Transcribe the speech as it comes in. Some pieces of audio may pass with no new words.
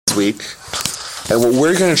week. And what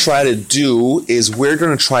we're going to try to do is we're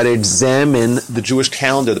going to try to examine the Jewish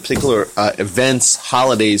calendar, the particular events,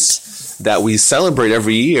 holidays that we celebrate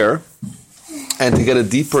every year, and to get a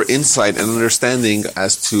deeper insight and understanding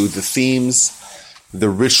as to the themes, the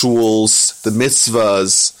rituals, the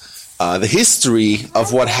mitzvahs, the history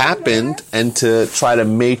of what happened, and to try to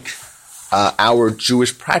make our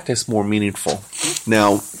Jewish practice more meaningful.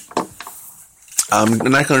 Now, I'm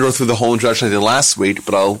not going to go through the whole introduction I did last week,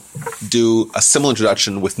 but I'll do a similar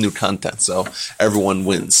introduction with new content, so everyone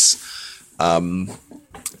wins.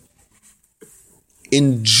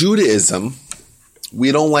 In Judaism,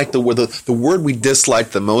 we don't like the word. The word we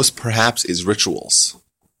dislike the most, perhaps, is rituals.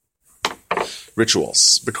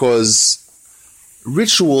 Rituals, because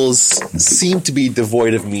rituals seem to be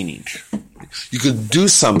devoid of meaning. You could do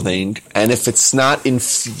something, and if it's not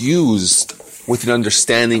infused with an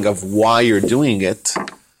understanding of why you're doing it,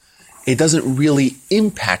 it doesn't really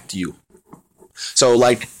impact you. So,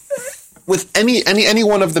 like, with any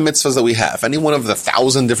one of the mitzvahs that we have, any one of the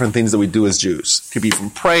 1,000 different things that we do as Jews, it could be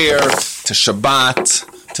from prayer to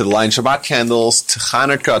Shabbat, to the lighting Shabbat candles, to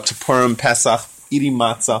Hanukkah, to Purim, Pesach, eating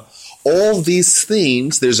matzah, all these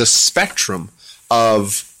things, there's a spectrum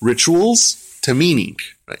of rituals to meaning.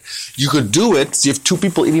 Right? You could do it, so you have two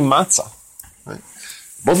people eating matzah. Right?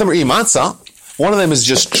 Both of them are eating matzah. One of them is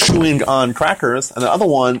just chewing on crackers, and the other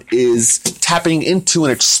one is tapping into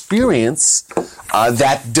an experience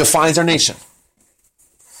that defines our nation.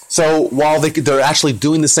 So while they're actually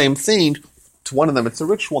doing the same thing, to one of them it's a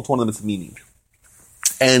ritual, to one of them it's a meaning.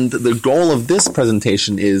 And the goal of this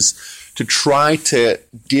presentation is to try to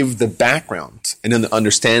give the background and the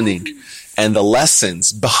understanding and the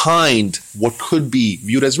lessons behind what could be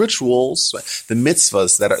viewed as rituals, the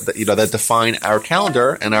mitzvahs that define our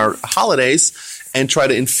calendar and our holidays, and try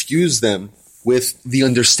to infuse them with the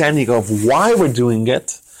understanding of why we're doing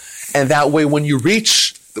it. And that way, when you consume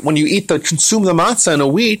the matzah in a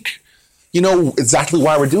week, you know exactly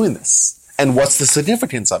why we're doing this and what's the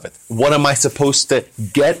significance of it. What am I supposed to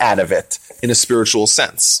get out of it in a spiritual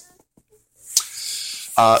sense?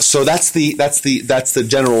 So that's the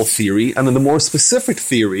general theory, and then the more specific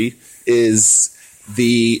theory is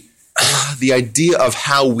the idea of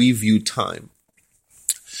how we view time.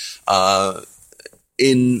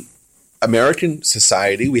 In American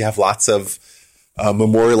society, we have lots of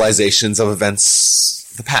memorializations of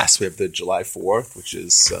events of the past. We have the July 4th, which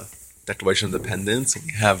is Declaration of Independence. And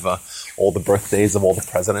we have all the birthdays of all the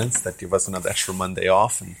presidents that give us another extra Monday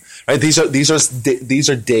off. And right, these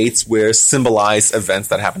are dates where symbolize events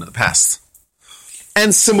that happened in the past.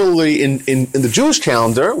 And similarly, in the Jewish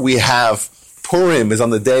calendar, we have Purim is on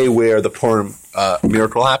the day where the Purim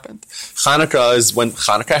miracle happened. Hanukkah is when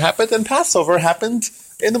Hanukkah happened, and Passover happened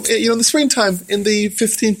in the springtime, in the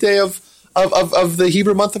 15th day of the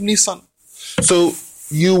Hebrew month of Nisan. So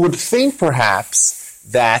you would think perhaps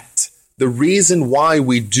that the reason why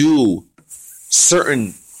we do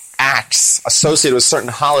certain acts associated with certain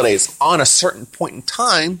holidays on a certain point in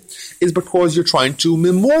time is because you're trying to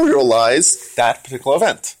memorialize that particular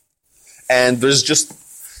event. And there's just,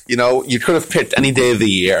 you could have picked any day of the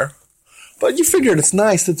year, but you figured it's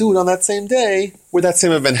nice to do it on that same day where that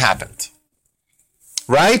same event happened.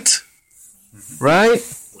 Right? Right?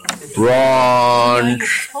 Wrong.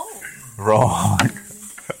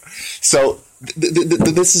 So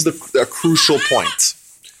this is a crucial point.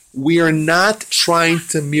 We are not trying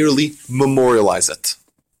to merely memorialize it.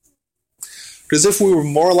 Because if we were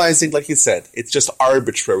memorializing, like you said, it's just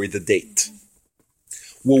arbitrary, the date.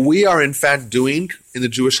 What we are in fact doing in the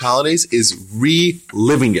Jewish holidays is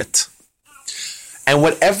reliving it. And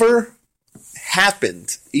whatever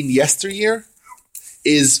happened in yesteryear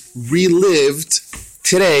is relived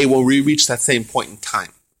today when we reach that same point in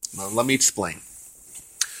time. Now, let me explain.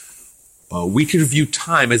 We could view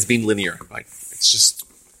time as being linear. Right? It's just,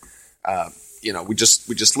 we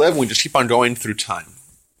just live and we just keep on going through time.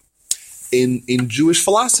 In Jewish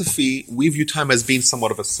philosophy, we view time as being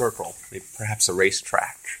somewhat of a circle, maybe perhaps a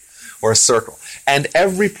racetrack or a circle. And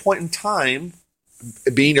every point in time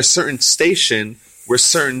being a certain station where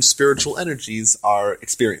certain spiritual energies are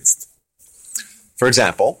experienced. For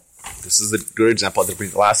example, this is a good example I did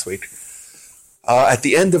bring last week. At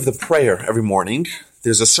the end of the prayer every morning,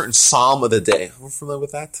 there's a certain psalm of the day. Are you familiar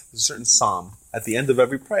with that? There's a certain psalm at the end of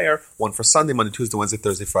every prayer, one for Sunday, Monday, Tuesday, Wednesday,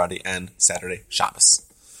 Thursday, Friday, and Saturday, Shabbos.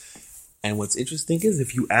 And what's interesting is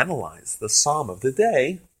if you analyze the psalm of the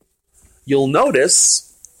day, you'll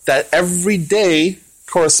notice that every day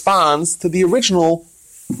corresponds to the original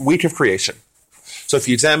week of creation. So if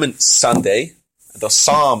you examine Sunday, the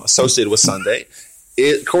psalm associated with Sunday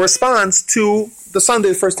it corresponds to the Sunday,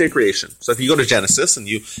 the first day of creation. So if you go to Genesis and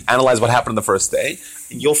you analyze what happened on the first day,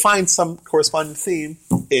 you'll find some corresponding theme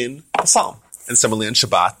in the Psalm. And similarly on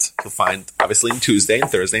Shabbat, you'll find obviously in Tuesday and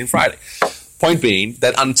Thursday and Friday. Point being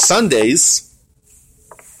that on Sundays,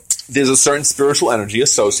 there's a certain spiritual energy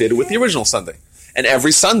associated with the original Sunday. And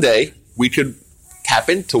every Sunday, we could tap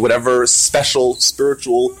into whatever special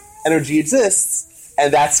spiritual energy exists,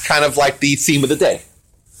 and that's kind of like the theme of the day.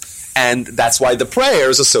 And that's why the prayer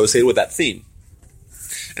is associated with that theme.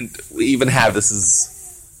 And we even have, this is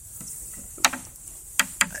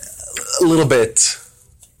a little bit,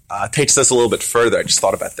 takes us a little bit further. I just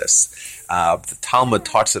thought about this. The Talmud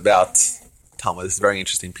talks about, this is a very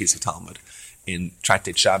interesting piece of Talmud, in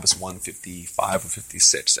Tractate Shabbos 155 or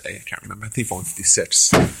 56, I can't remember, I think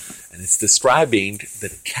 156. And it's describing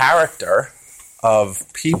the character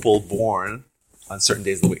of people born on certain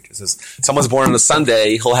days of the week. It says, someone's born on a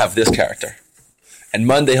Sunday, he'll have this character. And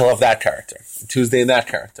Monday, he'll have that character. And Tuesday, and that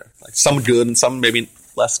character. Like some good and some maybe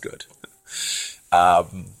less good.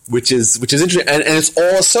 Which is interesting. And it's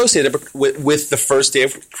all associated with the first day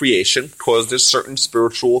of creation, because there's certain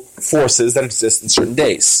spiritual forces that exist in certain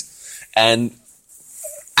days. And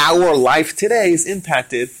our life today is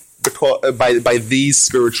impacted by these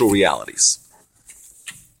spiritual realities.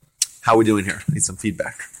 How are we doing here? Need some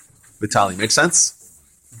feedback. Vitaly, make sense?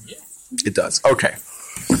 Yeah. It does. Okay.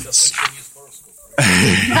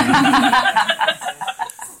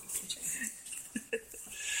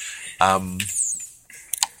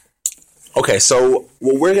 Okay, so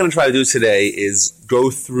what we're going to try to do today is go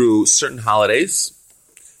through certain holidays,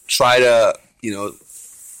 try to,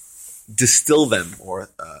 distill them or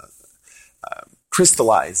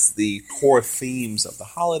crystallize the core themes of the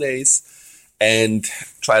holidays and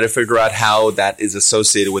try to figure out how that is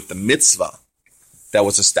associated with the mitzvah that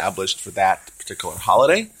was established for that particular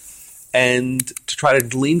holiday, and to try to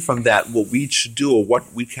glean from that what we should do or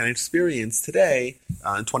what we can experience today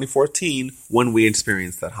in 2014 when we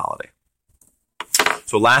experience that holiday.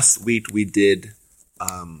 So last week we did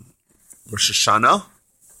Rosh Hashanah.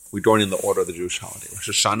 We joined in the order of the Jewish holiday. Rosh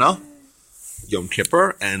Hashanah, Yom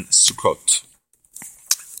Kippur, and Sukkot.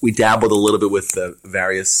 We dabbled a little bit with the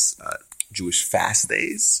various Jewish fast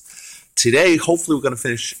days. Today, hopefully, we're going to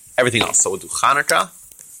finish everything else. So we'll do Hanukkah,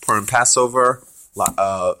 Purim, Passover,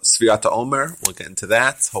 Sfirat HaOmer. We'll get into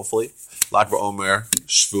that, hopefully. Lag BaOmer,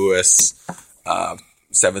 Shavuos,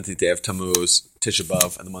 17th day of Tammuz, Tisha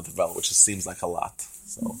B'Av, and the month of El, which just seems like a lot.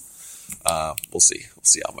 So we'll see. We'll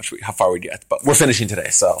see how far we get. But we're finishing today,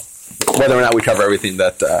 so whether or not we cover everything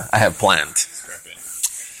that I have planned.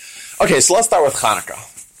 Okay, so let's start with Hanukkah.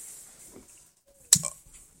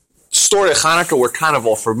 Story of Hanukkah we're kind of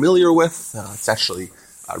all familiar with. It's actually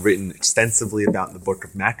written extensively about in the book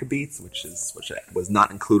of Maccabees, which was not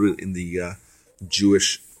included in the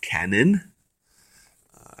Jewish canon.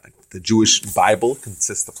 The Jewish Bible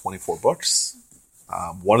consists of 24 books.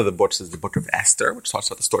 One of the books is the book of Esther, which talks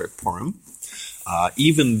about the story of Purim.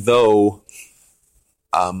 Even though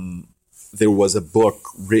there was a book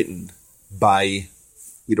written by,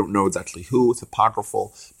 we don't know exactly who, it's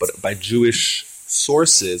apocryphal, but by Jewish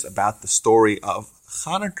sources about the story of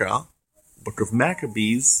Hanukkah, book of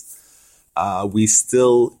Maccabees, we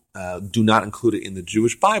still do not include it in the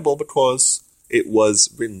Jewish Bible because it was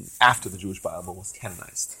written after the Jewish Bible was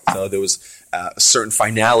canonized. So there was a certain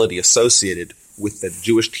finality associated with the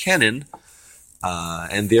Jewish canon,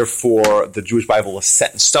 and therefore the Jewish Bible was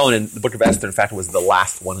set in stone, and the book of Esther, in fact, was the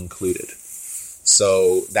last one included.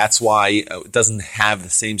 So that's why it doesn't have the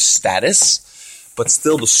same status, but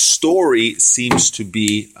still the story seems to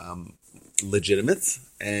be legitimate.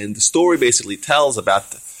 And the story basically tells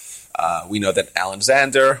about, we know that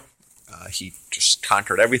Alexander, he just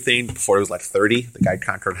conquered everything. Before he was like 30, the guy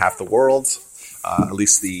conquered half the world, at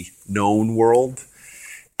least the known world.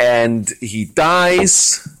 And he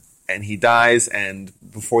dies, and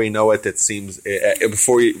before you know it, it seems, it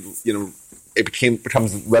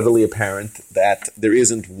becomes readily apparent that there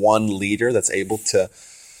isn't one leader that's able to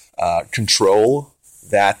control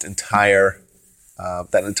that entire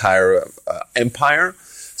empire.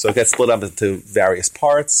 So it gets split up into various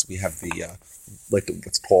parts. We have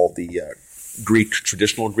what's called the Greek,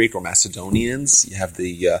 traditional Greek, or Macedonians. You have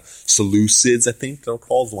the Seleucids, I think they're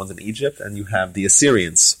called, the ones in Egypt, and you have the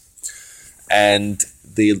Assyrians. And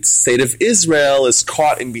the state of Israel is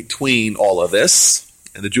caught in between all of this.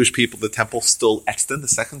 And the Jewish people, the temple still extant, the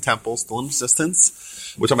second temple still in existence.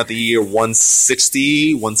 We're talking about the year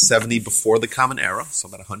 160, 170 before the Common Era, so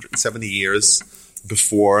about 170 years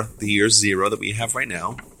before the year 0 that we have right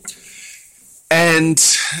now. And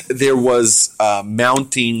there was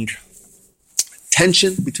mounting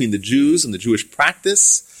tension between the Jews and the Jewish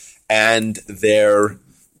practice and their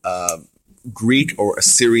Greek or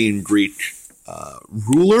Assyrian Greek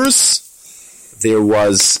rulers. There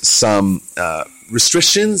was some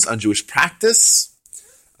restrictions on Jewish practice.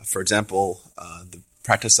 For example, the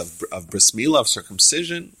practice of bris milah, of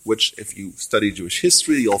circumcision, which if you study Jewish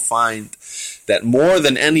history, you'll find that more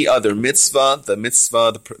than any other mitzvah, the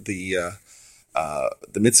mitzvah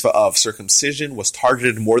of circumcision was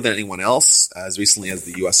targeted more than anyone else. As recently as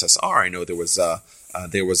the USSR, I know there was a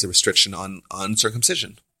restriction on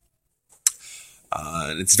circumcision.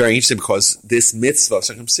 And it's very interesting because this mitzvah of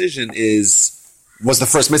circumcision was the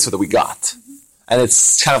first mitzvah that we got. And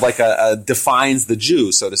it's kind of like defines the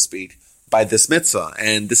Jew, so to speak, by this mitzvah.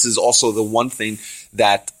 And this is also the one thing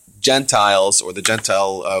that Gentiles or the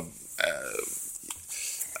Gentile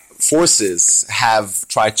forces have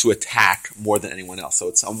tried to attack more than anyone else. So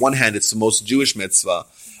it's on one hand, it's the most Jewish mitzvah. On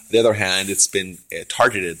the other hand, it's been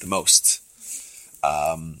targeted the most.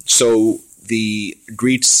 So the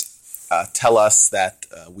Greeks tell us that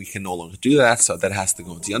we can no longer do that, so that has to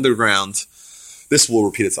go into the underground. This will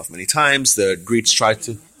repeat itself many times. The Greeks tried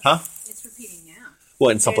to... It's repeating now. Well,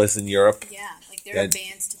 in some places in Europe. Yeah, like there are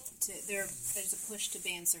bans there's a push to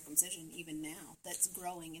ban circumcision even now. That's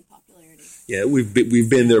growing in popularity. Yeah, we've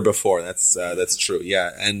been there before. That's true.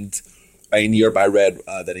 Yeah, and in Europe, I read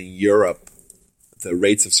that in Europe, the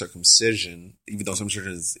rates of circumcision, even though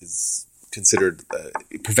circumcision is considered,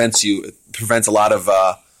 it prevents a lot of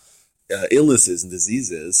illnesses and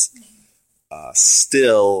diseases.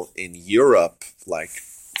 Still in Europe, like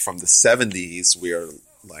from the 70s, where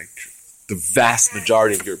like the vast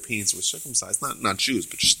majority of Europeans were circumcised, not Jews,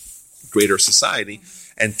 but just greater society,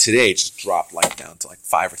 and today it just dropped like down to like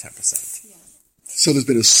 5 or 10%. Yeah. So there's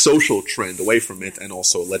been a social trend away from it, and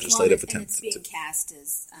also a legislative attempt. And it's being cast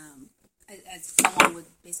as along with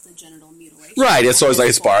basically genital mutilation. Right, it's always like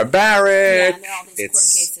it's barbaric. Yeah, and there are all these court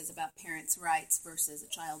cases about parents' rights versus a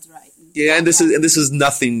child's right. And this is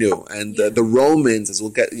nothing new. And the Romans, as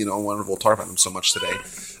we'll get, we'll talk about them so much today.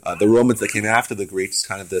 The Romans that came after the Greeks,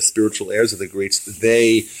 kind of the spiritual heirs of the Greeks,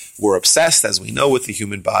 they were obsessed, as we know, with the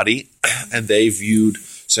human body, and they viewed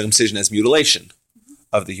circumcision as mutilation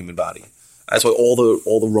of the human body. That's why all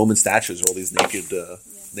the Roman statues are all these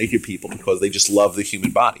naked people, because they just love the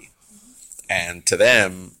human body. And to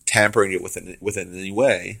them, tampering it with it in any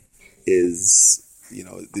way is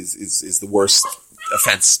the worst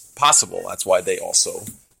offense possible. That's why they also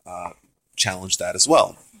challenge that as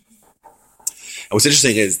well. And what's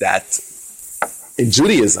interesting is that in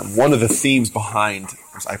Judaism, one of the themes behind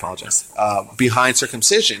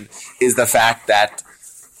circumcision is the fact that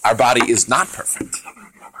our body is not perfect.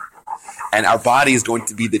 And our body is going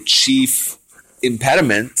to be the chief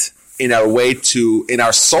impediment in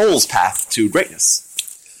our soul's path to greatness.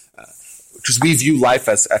 Because we view life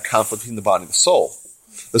as a conflict between the body and the soul.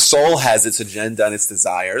 The soul has its agenda and its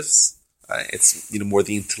desires. It's more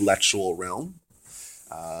the intellectual realm.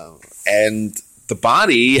 And the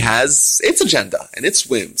body has its agenda and its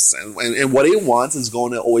whims. And what it wants is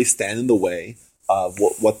going to always stand in the way of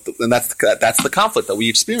and that's the conflict that we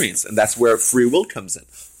experience. And that's where free will comes in.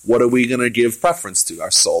 What are we going to give preference to, our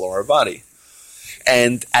soul or our body?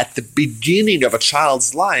 And at the beginning of a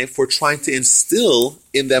child's life, we're trying to instill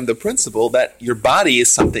in them the principle that your body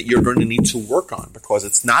is something you're going to need to work on because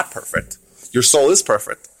it's not perfect. Your soul is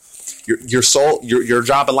perfect. Your soul, your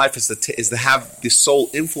job in life is to have the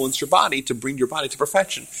soul influence your body to bring your body to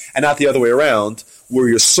perfection, and not the other way around, where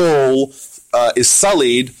your soul is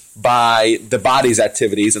sullied by the body's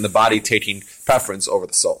activities and the body taking preference over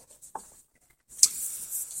the soul.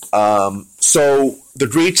 So the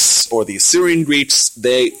Greeks or the Assyrian Greeks,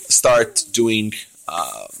 they start doing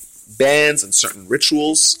bans and certain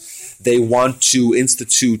rituals. They want to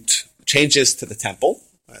institute changes to the temple.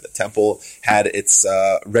 The temple had its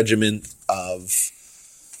regimen of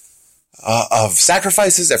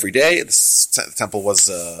sacrifices every day. The temple was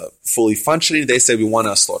fully functioning. They said we want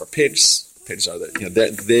to slaughter pigs. Pigs are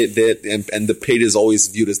and the pig is always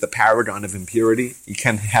viewed as the paragon of impurity. You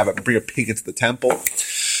can't bring a pig into the temple.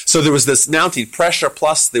 So there was this mounting pressure,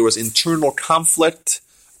 plus there was internal conflict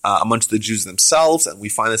amongst the Jews themselves, and we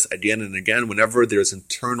find this again and again. Whenever there's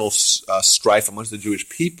internal strife amongst the Jewish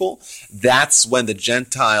people, that's when the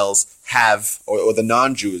Gentiles or the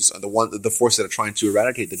non-Jews, or the forces that are trying to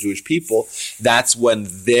eradicate the Jewish people, that's when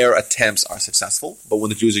their attempts are successful. But when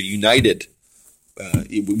the Jews are united,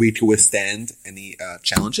 we can withstand any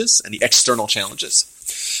challenges, any external challenges.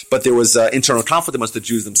 But there was internal conflict amongst the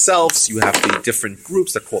Jews themselves. You have the different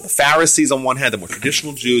groups that are called the Pharisees on one hand, the more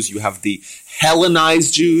traditional Jews. You have the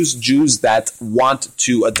Hellenized Jews that want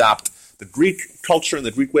to adopt the Greek culture and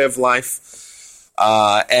the Greek way of life.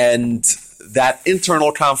 And that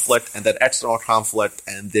internal conflict and that external conflict,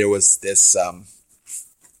 and there was this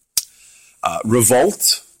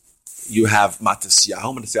revolt. You have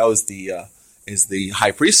Matisyahu. Matisyahu is the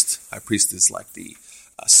high priest. High priest is like the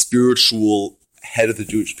spiritual head of the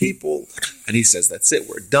Jewish people, and he says, "That's it.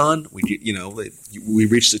 We're done. We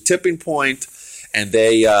reached a tipping point." And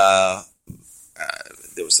they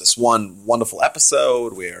there was this one wonderful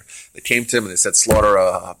episode where they came to him and they said, "Slaughter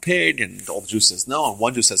a pig," and all the Jews says no, and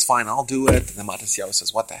one Jew says, "Fine, I'll do it." And then Matisyahu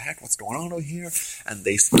says, "What the heck? What's going on over here?" And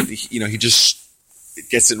he just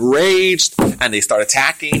gets enraged, and they start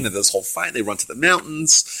attacking, and this whole fight. They run to the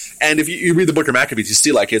mountains, and if you read the book of Maccabees, you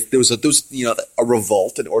see there was a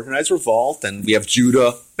revolt, an organized revolt, and we have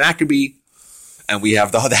Judah Maccabee, and we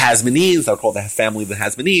have the Hasmoneans. They're called the family of the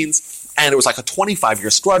Hasmoneans, and it was like a 25-year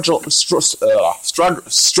struggle,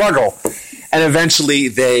 and eventually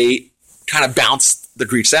they kind of bounced the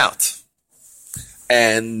Greeks out,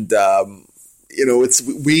 and the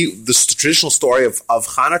traditional story of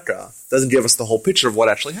Hanukkah doesn't give us the whole picture of what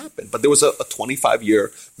actually happened. But there was a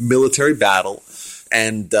 25-year military battle,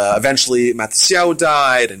 and eventually Matisyahu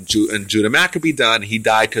died, and Judah Maccabee died, and he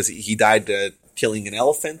died because he died killing an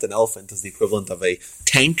elephant. An elephant is the equivalent of a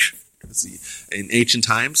tank in ancient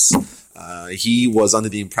times. He was under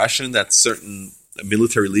the impression that certain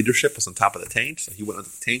military leadership was on top of the tank, so he went under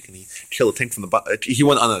the tank and he killed the tank from the bottom. He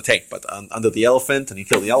went under the tank, but under the elephant, and he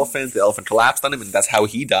killed the elephant. The elephant collapsed on him, and that's how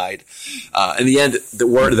he died. In the end, they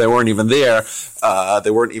weren't even there.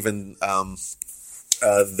 They weren't even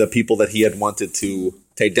the people that he had wanted to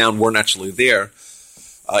take down weren't actually there.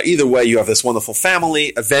 Either way, you have this wonderful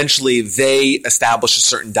family. Eventually, they establish a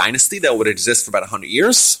certain dynasty that would exist for about 100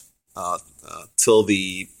 years till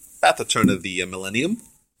about the turn of the millennium.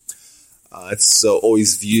 It's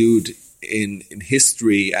always viewed in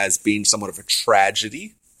history as being somewhat of a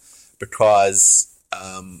tragedy because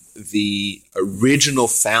the original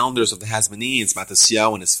founders of the Hasmoneans,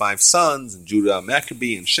 Matisyahu and his 5 sons, and Judah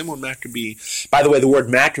Maccabee and Shimon Maccabee. By the way, the word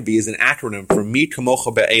Maccabee is an acronym for Mi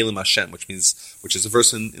Kamocha Be'elim Hashem, which is a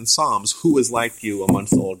verse in Psalms, "Who is like you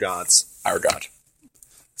amongst all gods, our God?"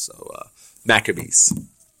 So, Maccabees.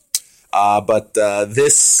 But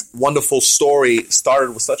this wonderful story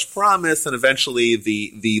started with such promise, and eventually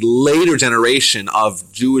the later generation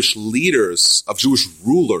of Jewish leaders, of Jewish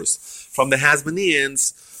rulers from the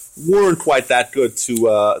Hasmoneans weren't quite that good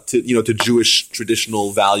to Jewish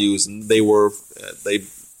traditional values, and they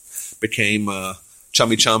became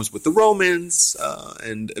chummy chums with the Romans,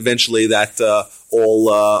 and eventually that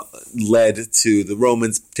all led to the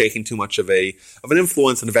Romans taking too much of an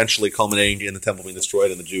influence, and eventually culminating in the temple being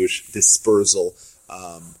destroyed and the Jewish dispersal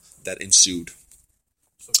that ensued.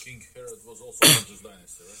 So King Herod was also in this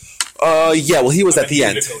dynasty, right? Yeah, well, he was at the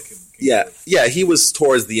end. Yeah, he was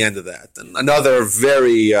towards the end of that. And another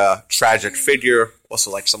very tragic figure, also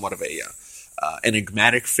like somewhat of a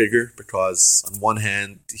enigmatic figure, because on one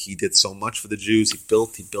hand, he did so much for the Jews. He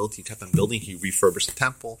kept on building. He refurbished the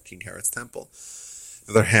temple, King Herod's temple.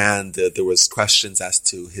 On the other hand, there was questions as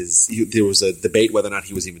to there was a debate whether or not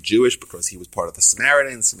he was even Jewish, because he was part of the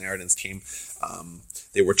Samaritans. Samaritans came,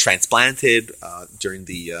 they were transplanted during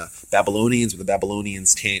the Babylonians. When the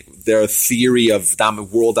Babylonians came, their theory of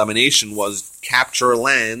world domination was capture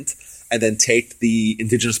land and then take the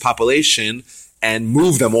indigenous population and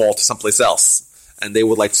move them all to someplace else. And they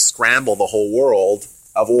would scramble the whole world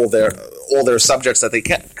of all their subjects that they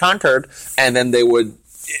conquered, and then they would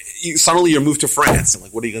suddenly you're moved to France. And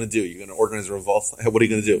what are you going to do? You're going to organize a revolt? What are you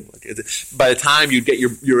going to do? By the time you get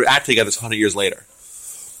your act together, it's 100 years later.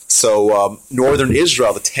 So northern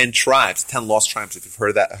Israel, the 10 tribes, 10 lost tribes, if you've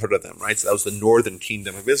heard of them, right? So that was the northern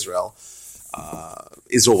kingdom of Israel.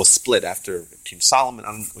 Israel was split after King Solomon. I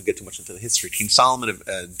don't want to get too much into the history. King Solomon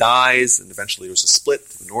dies, and eventually there was a split.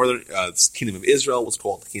 The northern kingdom of Israel was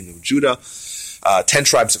called the kingdom of Judah. 10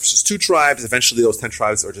 tribes versus 2 tribes. Eventually, those 10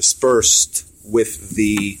 tribes are dispersed with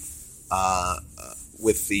the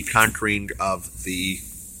conquering of the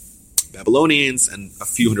Babylonians, and a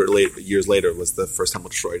few hundred years later was the first temple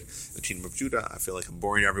destroyed in the kingdom of Judah. I feel like I'm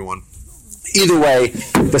boring everyone. Either way,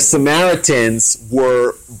 the Samaritans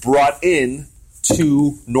were brought in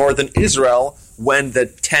to northern Israel when the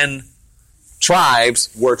 10 tribes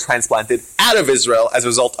were transplanted out of Israel as a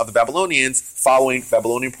result of the Babylonians, following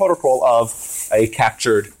Babylonian protocol of a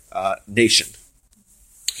captured nation.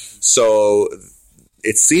 So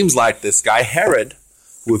it seems like this guy Herod,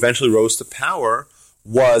 who eventually rose to power,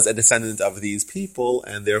 was a descendant of these people,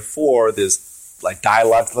 and therefore there's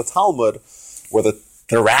dialogues in the Talmud where the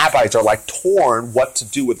rabbis are torn what to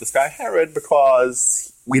do with this guy Herod,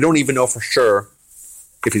 because we don't even know for sure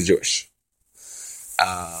if he's Jewish.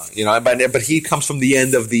 But he comes from the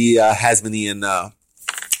end of the Hasmonean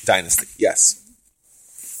dynasty. Yes.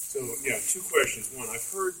 So, two questions. One,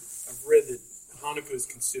 I've read that Hanukkah is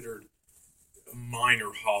considered a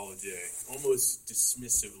minor holiday, almost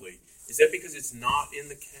dismissively. Is that because it's not in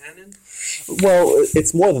the canon? Well,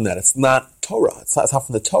 it's more than that. It's not Torah. It's not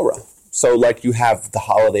from the Torah. So, like, you have the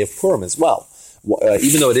holiday of Purim as well.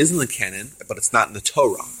 Even though it is in the canon, but it's not in the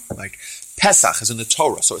Torah. Like, Pesach is in the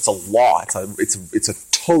Torah, so it's a law. It's a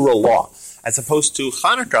Torah law. As opposed to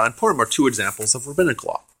Hanukkah and Purim are two examples of rabbinic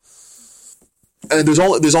law. And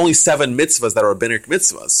there's only 7 mitzvahs that are rabbinic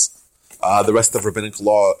mitzvahs. The rest of rabbinic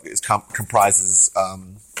law comprises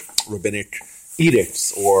rabbinic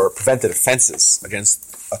edicts or preventive offenses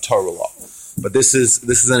against a Torah law. But this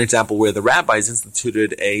is an example where the rabbis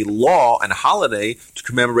instituted a law and a holiday to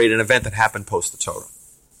commemorate an event that happened post the Torah.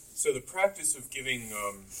 So the practice of giving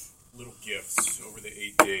little gifts over the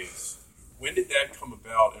 8 days, when did that come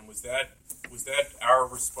about? And was that our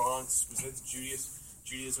response? Was that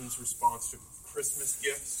Judaism's response to Christmas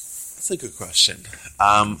gifts? That's a good question.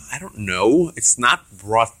 I don't know. It's not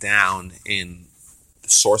brought down in the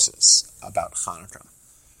sources about Hanukkah.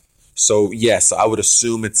 So yes, I would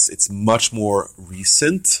assume it's much more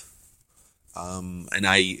recent, and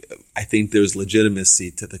I think there's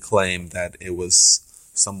legitimacy to the claim that it was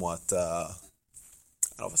somewhat I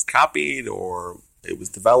don't know if it's copied or it was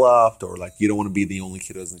developed, or like you don't want to be the only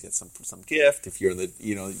kid who doesn't get some gift. If you're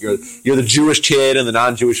you're the Jewish kid in the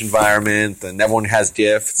non-Jewish environment, and everyone has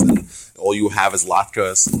gifts, and all you have is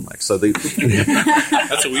latkes, and like so they.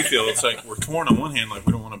 That's what we feel. It's like we're torn on one hand, like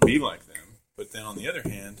we don't want to be like them, but then on the other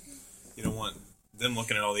hand, you don't want them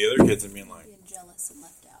looking at all the other kids and being like jealous and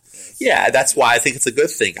left out. Yeah, that's why I think it's a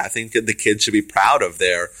good thing. I think that the kids should be proud of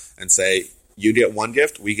and say, you get 1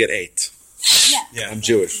 gift, we get 8. Yeah, I'm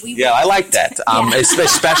Jewish. I like that.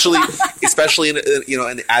 Especially in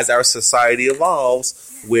and as our society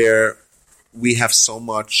evolves, where we have so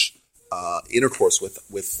much intercourse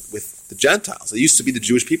with the Gentiles. It used to be the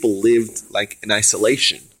Jewish people lived like in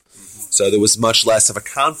isolation, so there was much less of a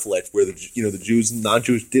conflict where the Jews and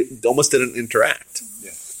non-Jews almost didn't interact.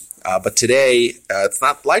 Yeah. But today it's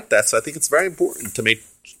not like that. So I think it's very important to make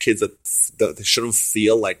kids that they shouldn't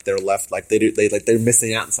feel like they're left, like they're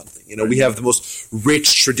missing out on something. We have the most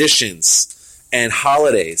rich traditions and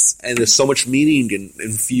holidays, and there's so much meaning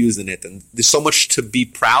infused in it, and there's so much to be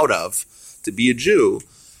proud of to be a Jew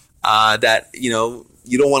that you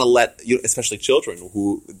don't want to let especially children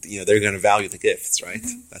who they're going to value the gifts, right?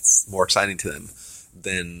 Mm-hmm. That's more exciting to them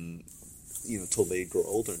than till they grow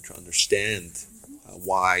older and to understand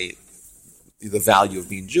why the value of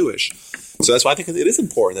being Jewish. So that's why I think it is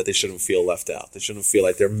important that they shouldn't feel left out. They shouldn't feel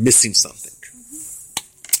like they're missing something.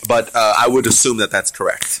 But I would assume that that's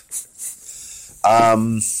correct.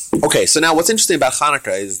 Okay, so now what's interesting about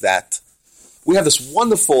Hanukkah is that we have this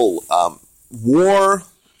wonderful war.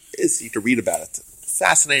 You can read about it.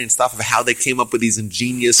 Fascinating stuff of how they came up with these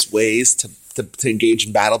ingenious ways to engage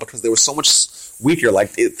in battle because they were so much weaker. Like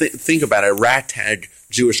think about it, a ragtag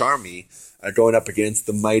Jewish army going up against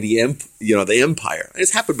the mighty, the empire. And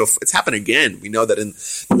it's happened before. It's happened again. We know that in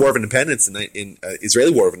the War of Independence, in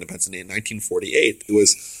Israeli War of Independence in 1948, it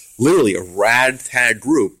was literally a ragtag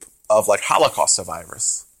group of like Holocaust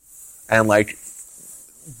survivors and like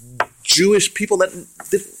Jewish people that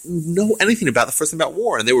didn't know anything about the first thing about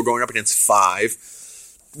war, and they were going up against 5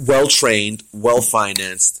 well-trained,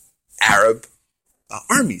 well-financed Arab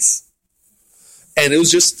armies. And it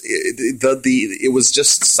was just it was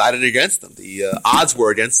just sided against them. The odds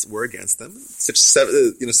were against them.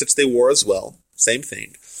 6-Day War as well, same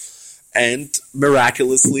thing. And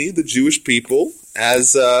miraculously, the Jewish people,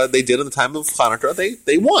 as they did in the time of Hanukkah,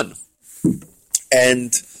 they won.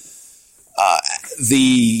 And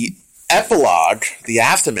the epilogue, the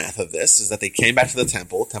aftermath of this, is that they came back to the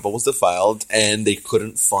temple. The temple was defiled, and they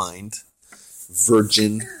couldn't find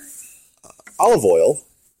virgin olive oil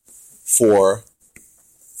for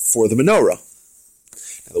the menorah.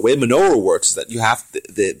 Now, the way the menorah works is that you have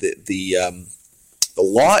the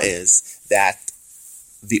law is that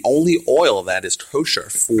the only oil that is kosher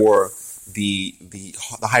for the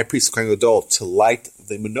high priest Kohen Gadol to light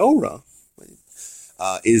the menorah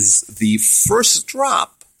is the first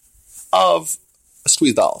drop of a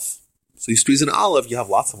squeezed olive. So you squeeze an olive, you have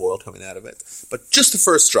lots of oil coming out of it, but just the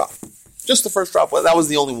first drop. Well, that was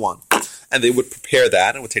the only one. And they would prepare that,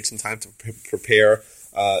 and it would take some time to prepare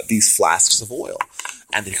these flasks of oil.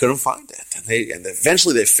 And they couldn't find it. And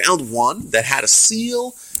eventually they found one that had a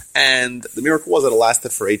seal, and the miracle was that it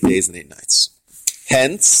lasted for 8 days and 8 nights.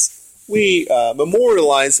 Hence, we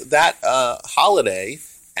memorialize that holiday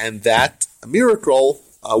and that miracle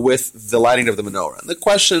with the lighting of the menorah. And the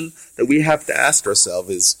question that we have to ask ourselves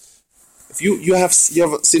is, if you have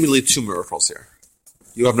seemingly two miracles here.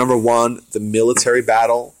 You have, number one, the military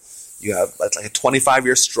battle. You have like a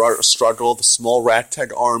 25-year struggle, the small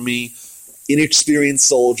ragtag army, inexperienced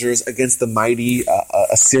soldiers against the mighty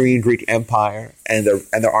Assyrian Greek Empire and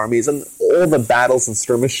their armies, and all the battles and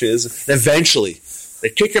skirmishes. And eventually, they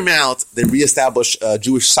kick them out. They reestablish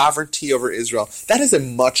Jewish sovereignty over Israel. That is a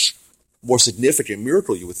much more significant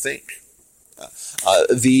miracle, you would think.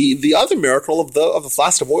 The other miracle of the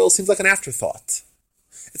flask of oil seems like an afterthought.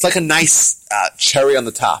 It's like a nice cherry on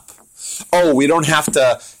the top. Oh, we don't have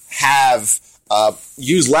to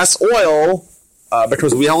use less oil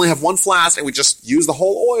because we only have one flask, and we just use the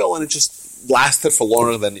whole oil, and it just lasted for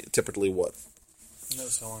longer than it typically would.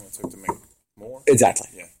 Notice how long it took to make more? Exactly.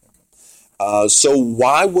 Yeah. So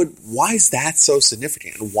why is that so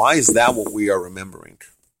significant, and why is that what we are remembering?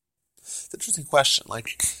 It's an interesting question.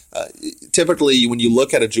 Typically, when you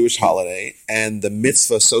look at a Jewish holiday and the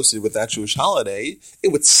mitzvah associated with that Jewish holiday, it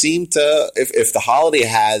would seem to, if the holiday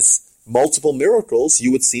has multiple miracles,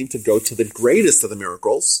 you would seem to go to the greatest of the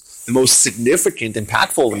miracles, the most significant,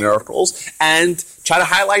 impactful of the miracles, and try to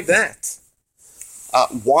highlight that.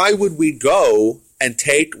 Why would we go and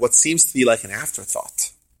take what seems to be like an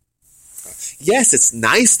afterthought? Yes, it's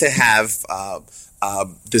nice to have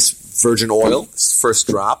this virgin oil, this first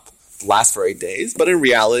drop, last for 8 days, but in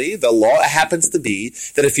reality, the law happens to be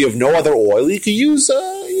that if you have no other oil, you can use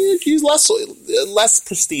less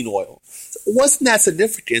pristine oil. So wasn't that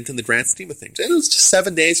significant in the grand scheme of things? And it was just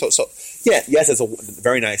 7 days. So yes, it's a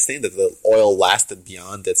very nice thing that the oil lasted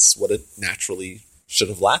beyond what it naturally should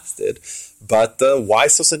have lasted. But why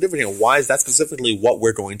so significant? Why is that specifically what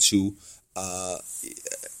we're going to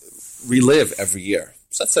relive every year?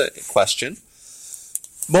 So that's a question.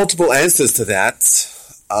 Multiple answers to that.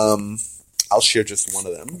 I'll share just one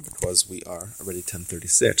of them because we are already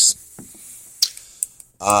 10:36.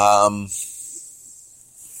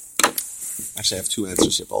 Actually, I have two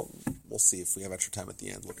answers here, but we'll see if we have extra time at the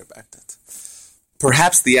end. We'll get back to it.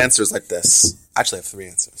 Perhaps the answer is like this. Actually, I have three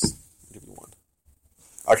answers. I'll give you one.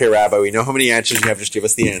 Okay, Rabbi, we know how many answers you have. Just give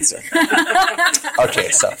us the answer.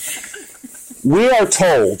 Okay, so we are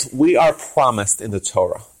told, we are promised in the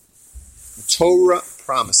Torah. The Torah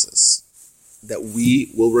promises that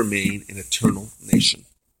we will remain an eternal nation.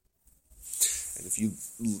 And if you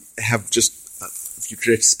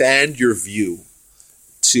could expand your view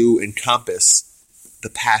to encompass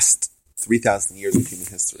the past 3,000 years of human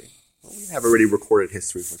history, well, we have already recorded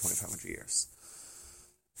history for 2,500 years.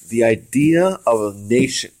 The idea of a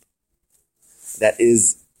nation that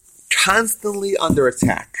is constantly under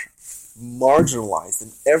attack, marginalized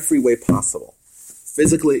in every way possible,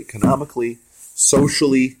 physically, economically,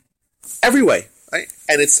 socially, every way, right?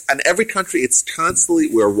 And every country, it's constantly,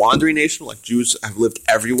 we're a wandering nation, like Jews have lived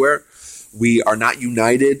everywhere. We are not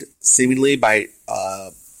united, seemingly, by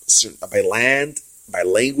land, by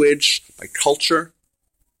language, by culture.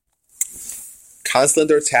 Constant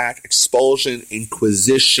under attack, expulsion,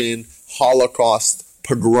 inquisition, Holocaust,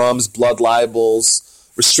 pogroms, blood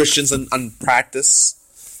libels, restrictions on practice.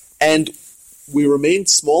 And we remain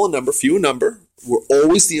small in number, few in number. We're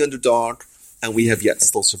always the underdog, and we have yet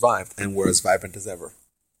still survived, and we're as vibrant as ever.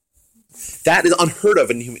 That is unheard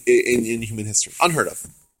of in human history. Unheard of.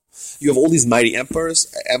 You have all these mighty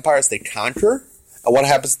empires, they conquer, and what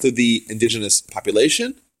happens to the indigenous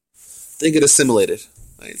population? They get assimilated.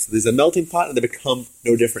 Right? So there's a melting pot, and they become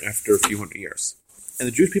no different after a few hundred years. And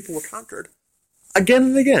the Jewish people were conquered again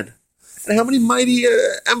and again. And how many mighty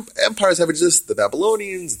empires have existed? The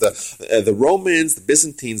Babylonians, the Romans, the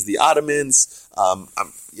Byzantines, the Ottomans. I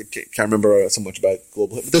can't remember so much about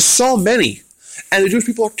global history. But there's so many. And the Jewish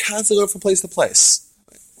people are constantly going from place to place.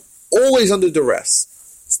 Right? Always under duress.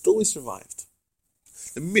 Still we survived.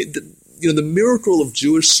 The miracle of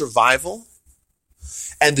Jewish survival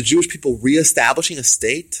and the Jewish people reestablishing a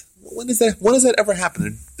state, when does that ever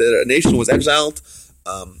happen? The nation was exiled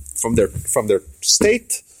from their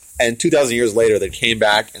state, and 2,000 years later, they came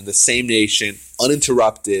back in the same nation,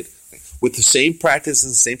 uninterrupted, with the same practices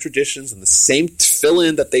and the same traditions and the same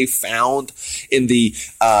tefillin that they found in the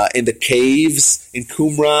caves in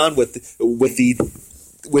Qumran with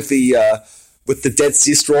the Dead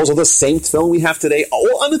Sea Scrolls, or the same tefillin we have today,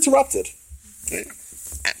 all uninterrupted, right?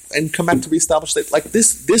 And come back to reestablish state. Like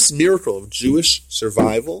this miracle of Jewish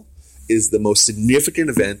survival is the most significant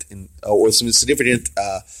event or the most significant.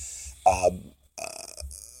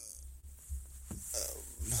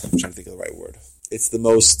 I'm trying to think of the right word. It's the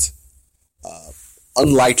most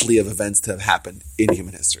unlikely of events to have happened in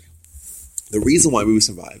human history. The reason why we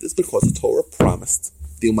survived is because the Torah promised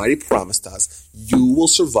the Almighty promised us, you will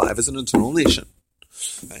survive as an eternal nation.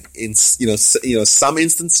 In some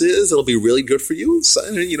instances, it'll be really good for you. So,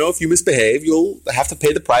 if you misbehave, you'll have to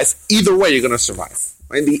pay the price. Either way, you're going to survive.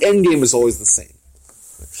 Right? The end game is always the same.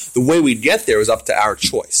 The way we get there is up to our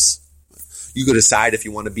choice. You could decide if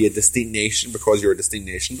you want to be a distinct nation because you're a distinct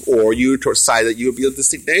nation, or you decide that you would be a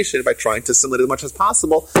distinct nation by trying to assimilate as much as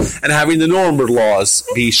possible and having the Nuremberg laws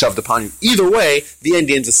be shoved upon you. Either way, the end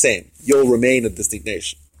game's the same. You'll remain a distinct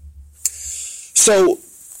nation. So,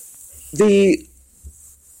 the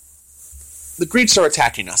Greeks are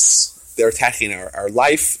attacking us. They're attacking our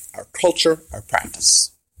life, our culture, our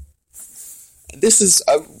practice. And this is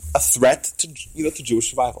a threat to Jewish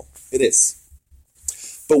survival. It is.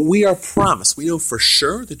 But we are promised, we know for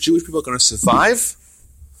sure the Jewish people are going to survive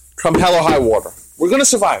come hell or high water. We're going to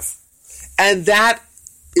survive. And that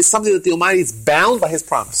is something that the Almighty is bound by His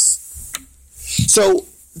promise. So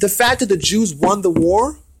the fact that the Jews won the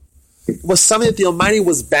war was something that the Almighty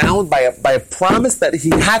was bound by a promise that it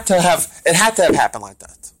had to have happened like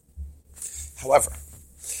that. However,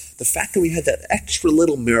 the fact that we had that extra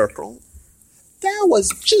little miracle, that was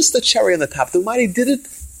just the cherry on the top. The Almighty did it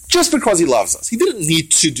just because He loves us. He didn't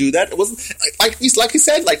need to do that. It wasn't like He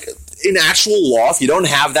said, like in actual law, if you don't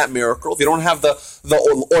have that miracle, if you don't have the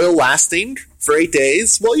oil lasting for 8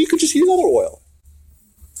 days, well, you could just use other oil.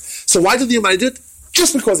 So why did the Almighty do it?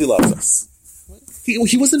 Just because He loves us.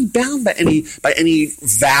 He wasn't bound by any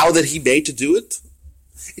vow that He made to do it.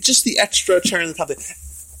 It's just the extra cherry on the top.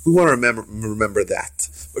 We want to remember that,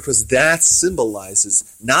 because that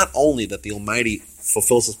symbolizes not only that the Almighty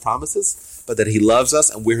fulfills His promises, but that He loves us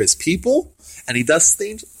and we're His people, and He does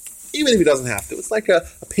things even if He doesn't have to. It's like a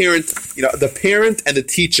parent, the parent and the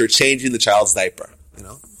teacher changing the child's diaper.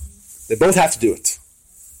 They both have to do it.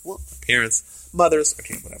 Well, parents, mothers,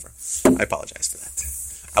 okay, whatever. I apologize for that.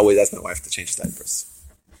 I always ask my wife to change diapers,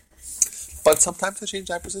 but sometimes I change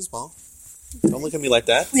diapers as well. Don't look at me like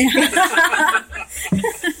that.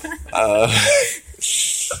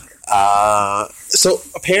 So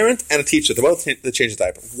a parent and a teacher, they both change the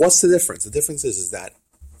diaper. What's the difference? The difference is that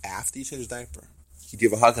after you change the diaper, you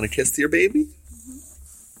give a hug and a kiss to your baby,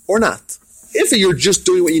 or not. If you're just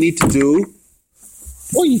doing what you need to do,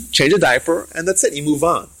 well, you change a diaper and that's it. You move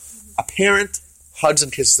on. A parent hugs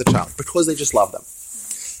and kisses the child because they just love them.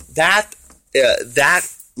 That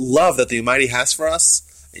love that the Almighty has for us,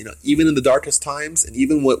 even in the darkest times, and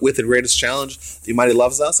even with the greatest challenge, the Almighty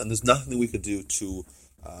loves us, and there's nothing we could do to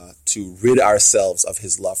rid ourselves of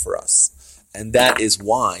His love for us. And that is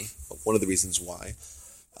why, one of the reasons why,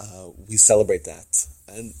 we celebrate that.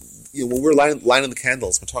 And when we're lighting the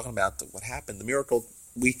candles, we're talking about what happened, the miracle,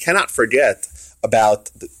 we cannot forget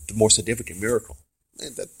about the more significant miracle.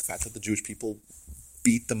 And the fact that the Jewish people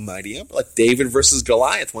beat the mighty Empire, like David versus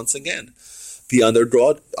Goliath, once again. The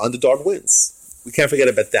underdog wins. We can't forget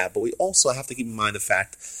about that, but we also have to keep in mind the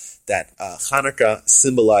fact that Hanukkah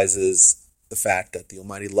symbolizes the fact that the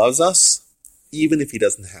Almighty loves us, even if He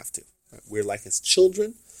doesn't have to. We're like His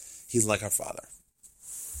children. He's like our Father.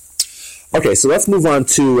 Okay, so let's move on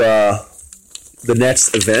to the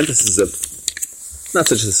next event. This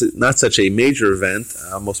is not such a major event.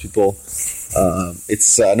 Most people,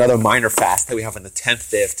 it's another minor fast that we have on the 10th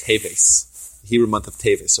day of Teves, Hebrew month of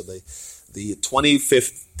Teves. So the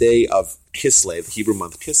 25th day of Kislev, the Hebrew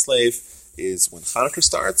month Kislev, is when Hanukkah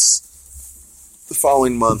starts. The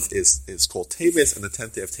following month is called Teves, and the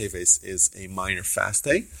 10th day of Teves is a minor fast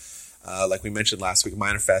day. Like we mentioned last week,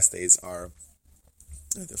 minor fast days are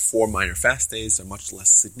the 4 minor fast days. They're much less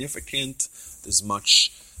significant. It's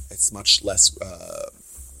much less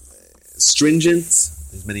stringent.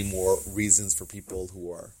 There's many more reasons for people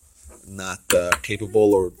who are not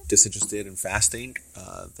capable or disinterested in fasting.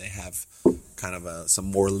 They have kind of some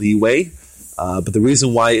more leeway. But the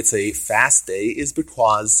reason why it's a fast day is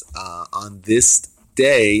because on this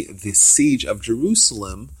day, the siege of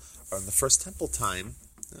Jerusalem, or in the first temple time,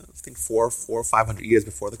 I think 400 or 500 years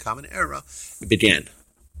before the Common Era, it began.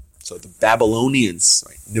 So the Babylonians,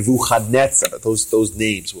 right, Nebuchadnezzar, those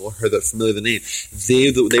names, we all heard familiar the name.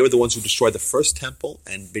 They were the ones who destroyed the first temple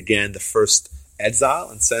and began the first exile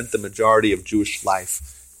and sent the majority of Jewish life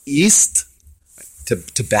east, right,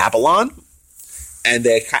 to Babylon. And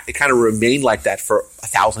it kind of remained like that for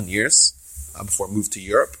 1,000 years before it moved to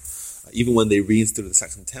Europe. Even when they reinstituted the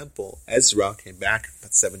second temple, Ezra came back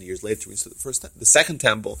about 70 years later to reinstate the second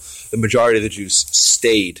temple. The majority of the Jews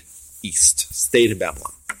stayed east, stayed in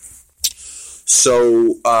Babylon.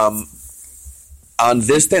 So on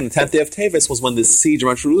this day, the 10th day of Teves, was when the siege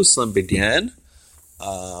around Jerusalem began.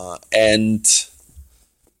 And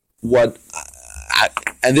what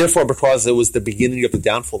And therefore, because it was the beginning of the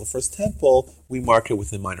downfall of the first temple, we mark it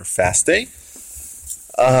with a minor fast day.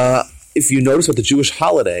 If you notice with the Jewish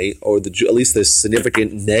holiday, or at least the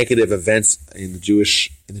significant negative events in the Jewish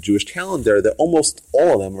calendar, that almost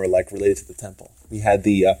all of them are like related to the temple. We had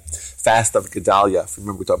the fast of Gedalia. If you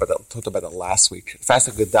remember, we talked about that last week. The fast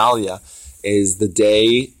of Gedalia is the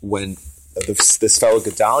day when this fellow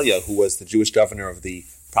Gedalia, who was the Jewish governor of the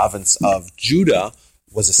province of Judah,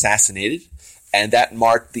 was assassinated, and that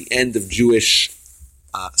marked the end of Jewish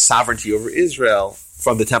sovereignty over Israel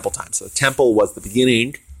from the temple time. So the temple was the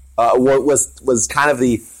beginning. Was kind of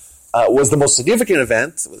was the most significant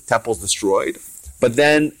event. The temple's destroyed, but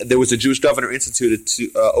then there was a Jewish governor instituted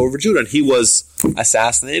over Judah, and he was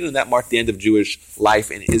assassinated, and that marked the end of Jewish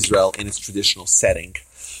life in Israel in its traditional setting.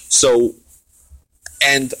 So,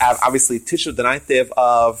 and obviously Tisha, the 9th day of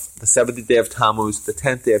Av, the 7th day of Tammuz, the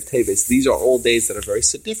 10th day of Teves. These are all days that are very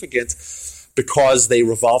significant because they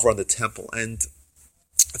revolve around the temple, and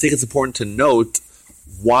I think it's important to note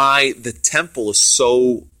why the temple is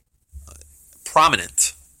so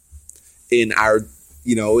prominent in our,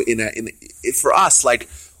 for us, like,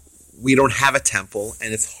 we don't have a temple,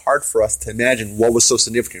 and it's hard for us to imagine what was so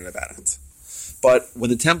significant about it. But when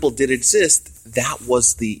the temple did exist, that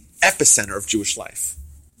was the epicenter of Jewish life.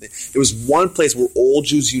 It was one place where all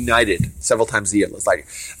Jews united several times a year. It was like,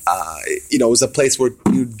 it was a place where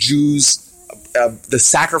Jews, the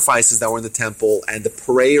sacrifices that were in the temple and the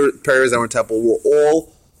prayers that were in the temple were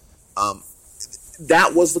all,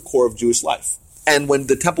 that was the core of Jewish life. And when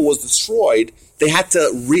the temple was destroyed, they had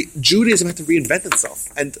to Judaism had to reinvent itself.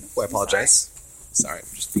 And I apologize. Sorry,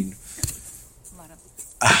 I'm just being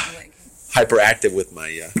hyperactive with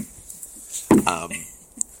my. I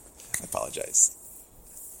apologize.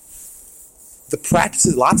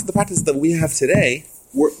 Lots of the practices that we have today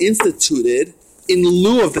were instituted in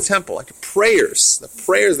lieu of the temple, like prayers.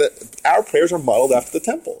 Our prayers are modeled after the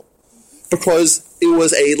temple, because it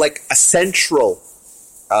was a central.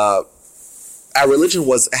 Our religion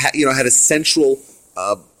had a central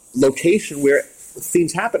location where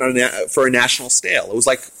things happened for a national scale. It was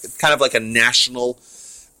kind of like a national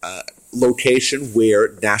location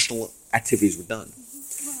where national activities were done.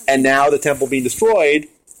 And now the temple being destroyed,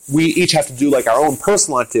 we each have to do our own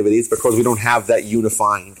personal activities because we don't have that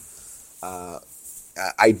unifying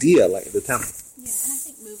idea like the temple. Yeah, and I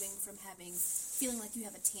think moving from feeling like you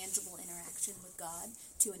have a tangible interaction with God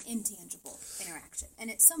to an intangible interaction. And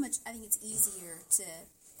it's so much, I think it's easier to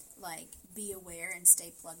be aware and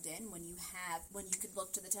stay plugged in when you could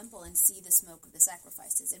look to the temple and see the smoke of the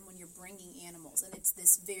sacrifices, and when you're bringing animals, and it's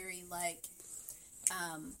this very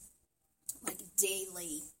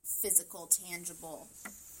daily physical tangible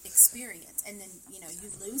experience, and then you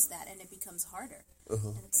lose that and it becomes harder.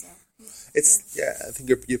 And so I think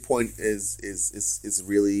your point is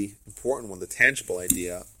really important one, the tangible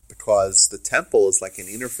idea, because the temple is like an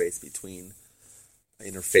interface between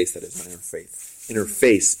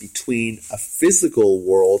a physical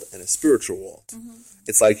world and a spiritual world. Mm-hmm.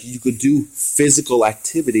 It's like you could do physical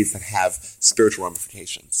activities that have spiritual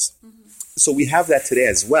ramifications. Mm-hmm. So we have that today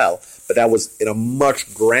as well, but that was in a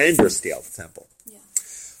much grander scale, the temple.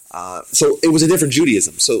 Yeah. So it was a different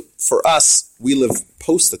Judaism. So for us, we live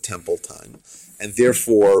post the temple time, and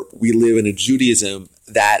therefore we live in a Judaism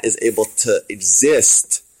that is able to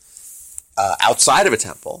exist outside of a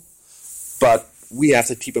temple, but we have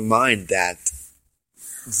to keep in mind that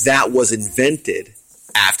was invented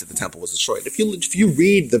after the temple was destroyed. If you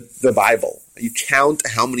read the Bible, you count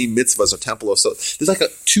how many mitzvahs are temple associated.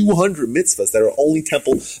 There's 200 mitzvahs that are only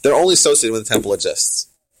temple. They're only associated when the temple exists.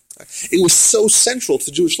 It was so central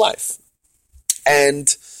to Jewish life,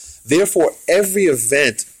 and therefore every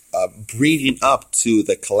event bringing up to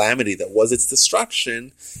the calamity that was its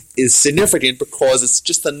destruction is significant because it's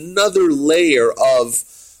just another layer of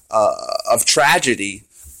tragedy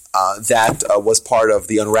that was part of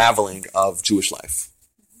the unraveling of Jewish life.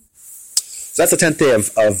 So that's the 10th day of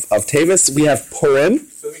Teves. We have Purim.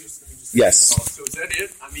 So let me just yes. So is that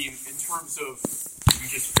it? I mean, in terms of you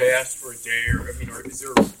just fast for a day, are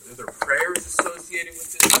there prayers associated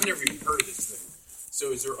with this? I've never even heard of this thing.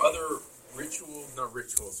 So is there other not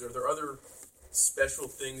rituals, are there other special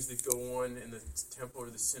things that go on in the temple or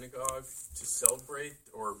the synagogue to celebrate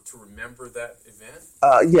or to remember that event?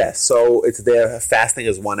 Yes, so it's there. Fasting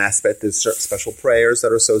is one aspect. There's certain special prayers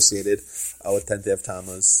that are associated with 10th day of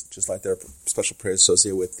Tammuz, just like there are special prayers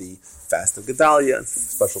associated with the fast of Gedalia, and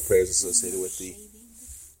special prayers associated with the...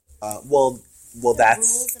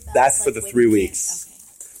 that's for the 3 weeks.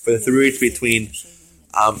 Okay. For the 3 weeks between...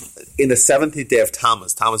 in the 17th day of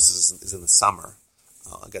Tammuz is in the summer.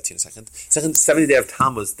 I'll get to you in a second. Second, 70th day of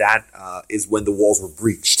Tammuz, that is when the walls were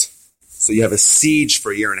breached. So you have a siege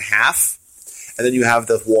for a year and a half, and then you have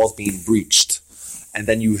the walls being breached. And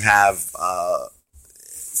then you have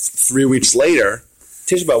 3 weeks later,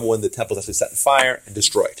 Tisha B'Av, when the temple is actually set on fire and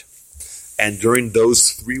destroyed. And during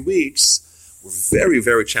those 3 weeks were very,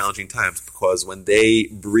 very challenging times, because when they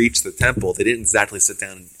breached the temple, they didn't exactly sit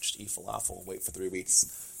down and just eat falafel and wait for 3 weeks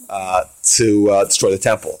to destroy the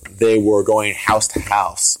temple. They were going house to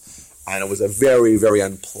house, and it was a very, very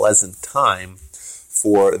unpleasant time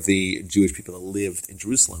for the Jewish people that lived in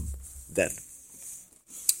Jerusalem then.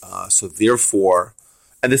 So therefore,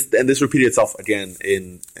 and this repeated itself again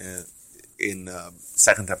in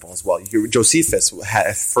Second Temple as well. Josephus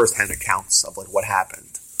had first-hand accounts of what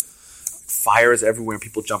happened. Fires everywhere, and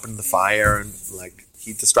people jump into the fire, and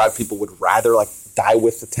he described people would rather die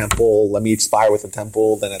with the temple, let me expire with the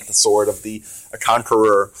temple, than at the sword of a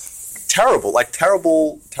conqueror. Terrible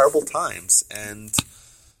times, and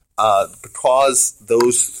because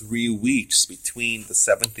those 3 weeks between the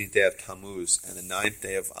 17th day of Tammuz and the 9th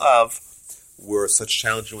day of Av were such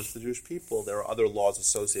challenging with the Jewish people, there are other laws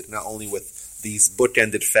associated not only with these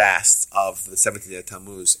bookended fasts of the 17th day of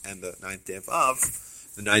Tammuz and the 9th day of Av,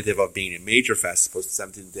 the 9th day of Av being a major fast, as opposed to the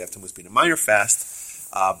 17th day of Tammuz being a minor fast,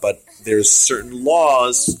 but there's certain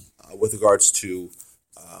laws with regards to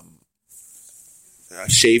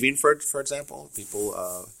shaving, for example. People,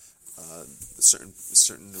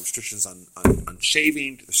 certain restrictions on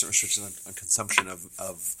shaving, certain restrictions on consumption of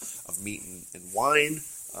meat and wine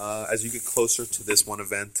as you get closer to this one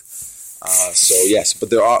event. So yes, but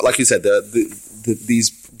there are, like you said,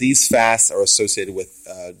 these fasts are associated with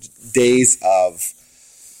days of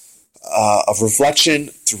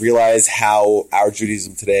reflection to realize how our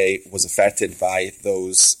Judaism today was affected by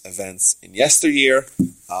those events in yesteryear,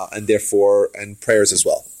 and prayers as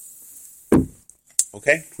well.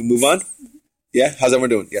 Okay, we move on. Yeah, how's everyone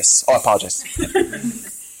doing? Yes. Oh, I apologize. Now that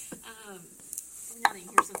you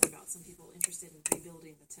hear something about some people interested in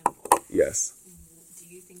rebuilding the temple. Yes. Do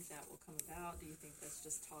you think that will come about? Do you think that's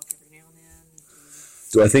just talk every now and then?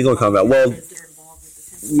 Do I think it'll come about? Well, that are involved with the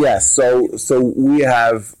temple? yes. So we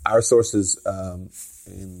have our sources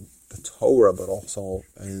in the Torah, but also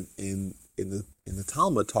in the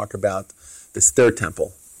Talmud talk about this third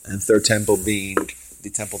temple, and third temple being the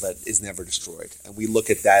temple that is never destroyed. And we look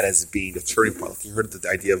at that as being the turning point. Like you heard the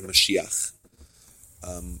idea of Mashiach,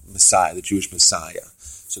 Messiah, the Jewish Messiah.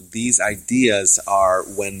 So these ideas are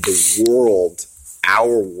when the world,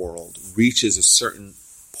 our world, reaches a certain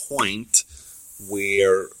point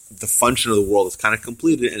where the function of the world is kind of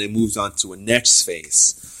completed and it moves on to a next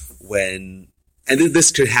phase. And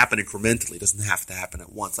this could happen incrementally. It doesn't have to happen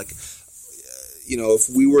at once. If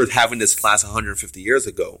we were having this class 150 years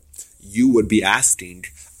ago, you would be asking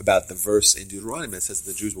about the verse in Deuteronomy that says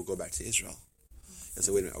the Jews will go back to Israel. And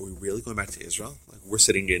so, wait a minute, are we really going back to Israel? We're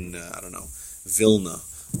sitting in, Vilna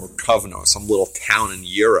or Kovno or some little town in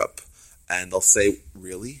Europe, and they'll say,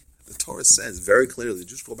 really? The Torah says very clearly the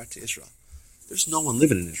Jews will go back to Israel. There's no one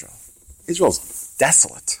living in Israel. Israel's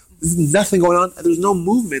desolate. There's nothing going on, and there's no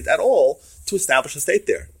movement at all to establish a state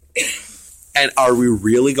there. And are we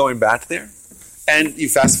really going back there? And you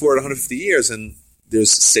fast forward 150 years, and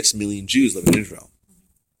there's 6 million Jews living in Israel.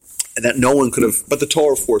 And that no one could have, but the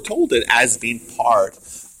Torah foretold it as being part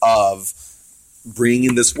of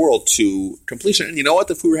bringing this world to completion. And you know what?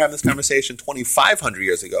 If we were having this conversation 2,500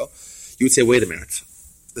 years ago, you would say, wait a minute.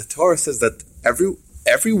 The Torah says that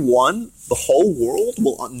everyone, the whole world,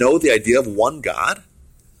 will know the idea of one God.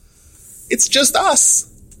 It's just us.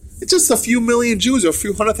 It's just a few million Jews or a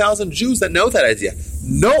few 100,000 Jews that know that idea.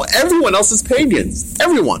 No, everyone else is pagans.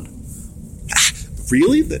 Everyone.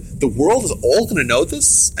 Really? The world is all going to know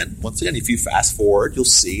this? And once again, if you fast forward, you'll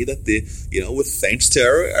see that with thanks to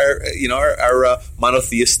our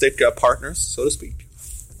monotheistic partners, so to speak,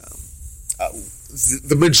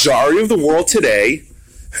 the majority of the world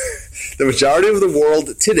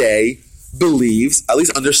today, believes, at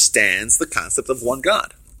least understands the concept of one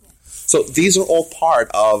God. So these are all part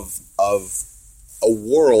of a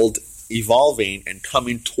world evolving and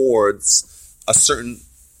coming towards a certain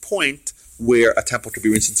point where a temple could be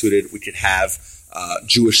reinstituted. We could have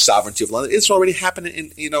Jewish sovereignty of London. It's already happened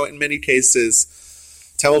in many cases.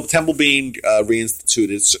 Temple being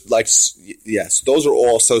reinstituted, yes, those are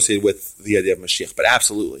all associated with the idea of Mashiach. But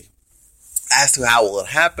absolutely, as to how will it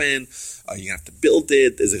happen, are you going to have to build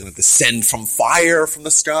it? Is it going to descend from fire from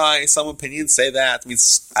the sky? Some opinions say that. It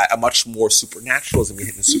means a much more supernatural. Is it going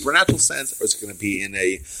to be in a supernatural sense, or is it going to be in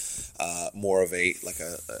a more of a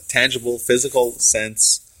tangible, physical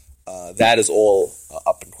sense? That is all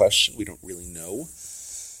up in question. We don't really know.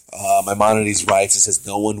 Maimonides writes, it says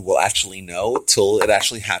no one will actually know till it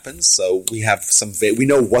actually happens. So we have we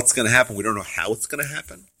know what's going to happen. We don't know how it's going to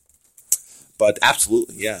happen. But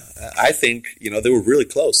absolutely, yeah. I think, they were really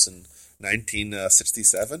close in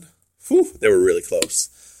 1967. Whew, they were really close.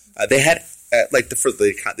 They had, they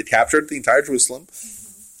captured the entire Jerusalem.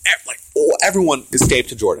 Everyone escaped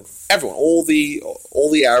to Jordan. Everyone, all the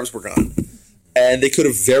Arabs were gone. And they could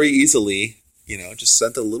have very easily, just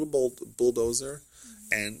sent a little bulldozer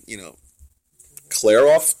and, clear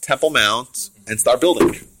off Temple Mount and start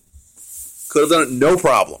building. Could have done it no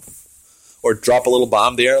problem. Or drop a little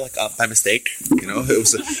bomb there, by mistake. It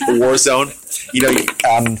was a war zone.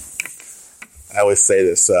 I always say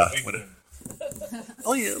this. A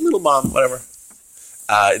little bomb, whatever.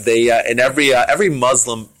 They in every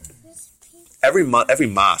Muslim, every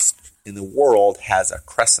mosque in the world has a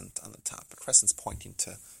crescent on the top. A crescent's pointing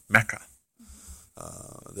to Mecca.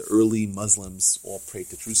 The early Muslims all prayed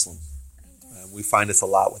to Jerusalem. We find this a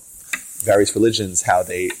lot with various religions, how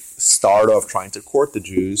they start off trying to court the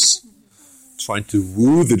Jews, trying to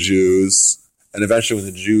woo the Jews, and eventually when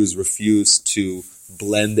the Jews refuse to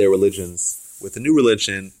blend their religions with the new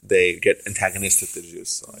religion, they get antagonistic to the Jews.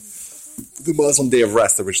 So, the Muslim Day of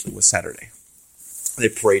Rest originally was Saturday. They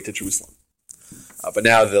prayed to Jerusalem. But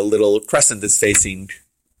now the little crescent is facing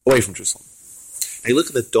away from Jerusalem. And you look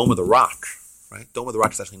at the Dome of the Rock, right? Dome of the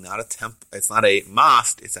Rock is actually not a temple. It's not a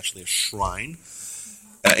mosque. It's actually a shrine.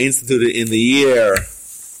 Instituted in the year,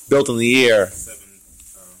 built in the year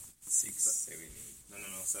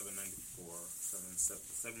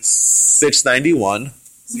 691. 691.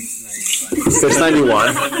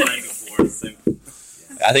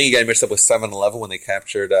 I think you got mixed up with 711 when they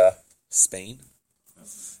captured Spain.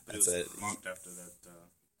 That's it. Marked after that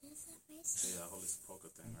Holy Sepulchre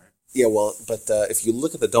thing, right? Yeah, well, but if you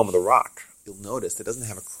look at the Dome of the Rock, you'll notice it doesn't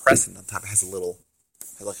have a crescent on top. It has a little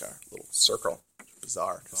circle.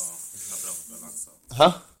 Bizarre.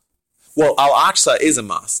 Huh? Well, Al-Aqsa is a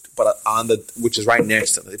mosque, but which is right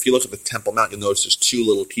next to it. If you look at the Temple Mount, you'll notice there's two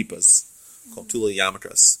little kippas called two little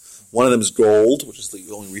yarmulkes. One of them is gold, which is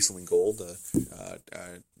only recently gold.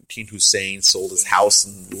 King Hussein sold his house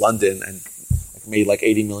in London and made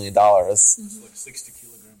 $80 million. It's 60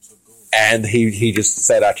 kilograms of gold. And he just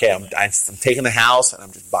said, okay, I'm taking the house and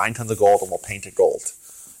I'm just buying tons of gold and we'll paint it gold.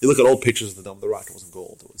 You look at old pictures of the Dome of the Rock, it wasn't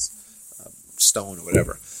gold. It was stone or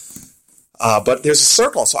whatever. But there's a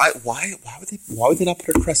circle. So why would they not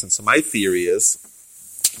put a crescent? So my theory is,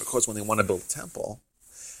 because when they want to build a temple,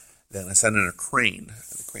 then I send in a crane, and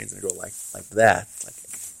the crane's going to go like that,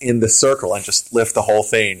 in the circle, and just lift the whole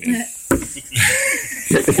thing.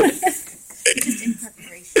 Just in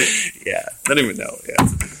preparation. Yeah, I don't even know. Yeah.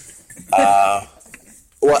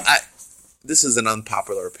 This is an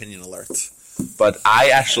unpopular opinion alert, but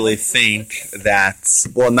I actually think that,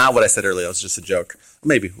 not what I said earlier, it was just a joke.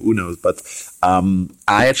 Maybe, who knows, but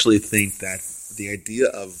I actually think that the idea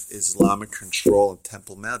of Islamic control of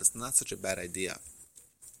Temple Mount is not such a bad idea.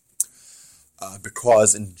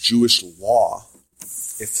 Because in Jewish law,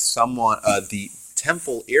 if someone, the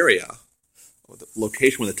temple area, or the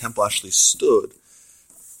location where the temple actually stood,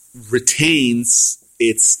 retains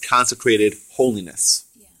its consecrated holiness.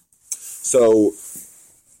 Yeah. So,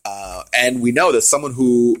 and we know that someone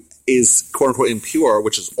who is quote-unquote impure,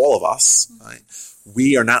 which is all of us, right,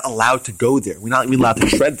 we are not allowed to go there. We're not even allowed to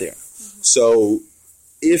tread there. So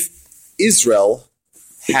if Israel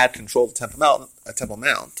had control of Temple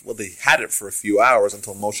Mount, well, they had it for a few hours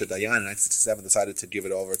until Moshe Dayan in 1967 decided to give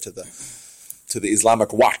it over to the Islamic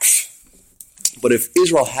Waqf. But if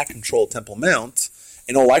Israel had control of Temple Mount,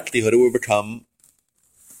 in all likelihood, it would become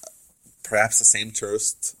perhaps the same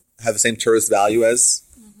tourist value as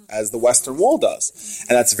the Western Wall does.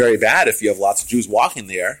 And that's very bad if you have lots of Jews walking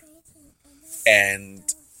there and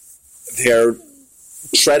they're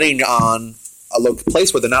treading on a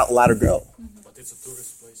place where they're not allowed to go. But it's a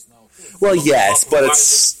tourist place now too. Well, yes, but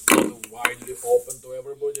it's widely open to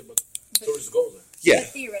everybody, but tourists go there. Yeah.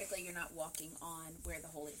 Theoretically, you're not walking on where the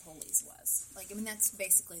Holy of Holies was. That's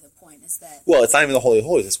basically the point, is that... Well, it's not even the Holy of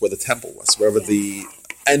Holies, it's where the temple was, wherever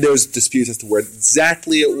and there's disputes as to where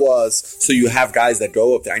exactly it was. So you have guys that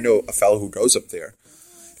go up there. I know a fellow who goes up there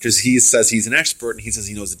because he says he's an expert and he says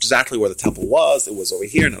he knows exactly where the temple was. It was over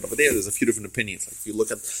here, not over there. There's a few different opinions. Like if you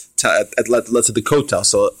look let's say the Kotel,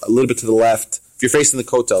 so a little bit to the left. If you're facing the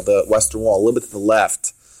Kotel, the Western Wall, a little bit to the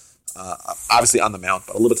left, obviously on the mount,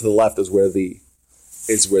 but a little bit to the left is where the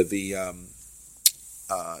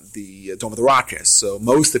Dome of the Rock is. So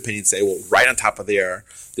most opinions say, well, right on top of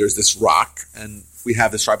there's this rock, and we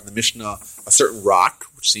have described in the Mishnah a certain rock,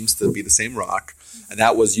 which seems to be the same rock, and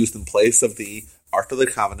that was used in place of the Ark of the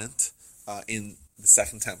Covenant in the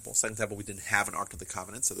Second Temple. Second Temple, we didn't have an Ark of the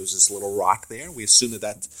Covenant, so there was this little rock there. We assume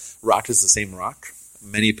that rock is the same rock.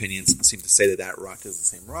 Many opinions seem to say that rock is the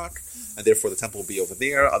same rock, and therefore the temple will be over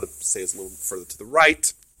there. Others say it's a little further to the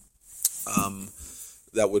right.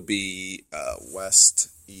 That would be west,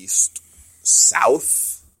 east,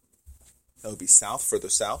 south. That would be south, further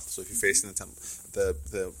south. So if you're facing the temple,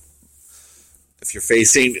 if you're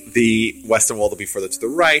facing the western wall, it'll be further to the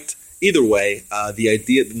right. Either way, the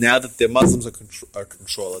idea now that the Muslims are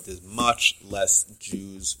control it, there's much less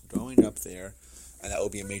Jews going up there, and that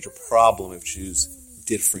would be a major problem if Jews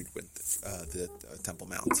did frequent the Temple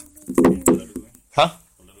Mount. Huh?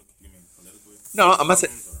 No, I'm not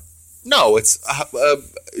saying. No, it's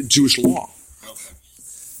Jewish law.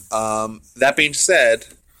 That being said,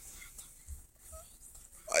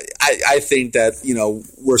 I think that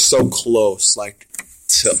we're so close, like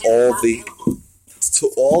to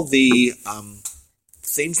all the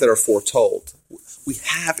things that are foretold. We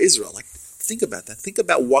have Israel. Like, think about that. Think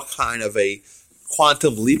about what kind of a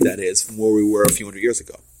quantum leap that is from where we were a few hundred years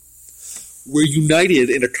ago. We're united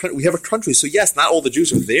in a country. We have a country. So yes, not all the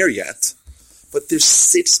Jews are there yet, but there's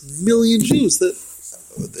 6 million Jews.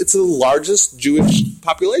 It's the largest Jewish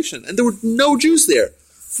population, and there were no Jews there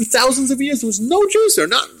for thousands of years. There was no Jews there.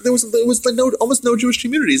 There was almost no Jewish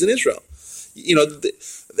communities in Israel.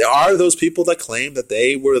 There are those people that claim that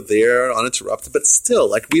they were there uninterrupted, but still,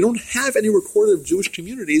 like, we don't have any recorded Jewish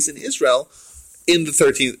communities in Israel in the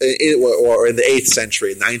 13th or in the 8th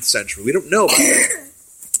century, 9th century. We don't know about that.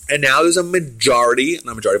 And now there's not a majority,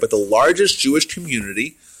 but the largest Jewish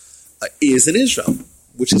community is in Israel,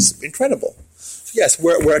 which is incredible. So yes,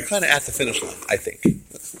 we're kind of at the finish line, I think.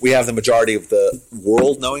 We have the majority of the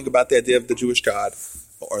world knowing about the idea of the Jewish God,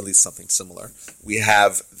 or at least something similar. We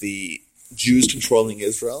have the Jews controlling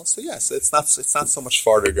Israel. So yes, it's not so much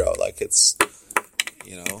far to go. Like, it's,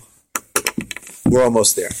 we're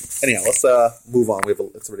almost there. Anyhow, let's move on.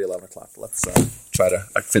 It's already 11 o'clock. Let's try to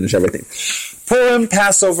finish everything. Purim,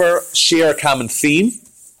 Passover share a common theme.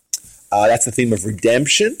 That's the theme of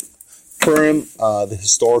redemption. Purim, the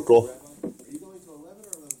historical. Are you going to 11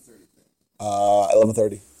 or 11:30? 11:30.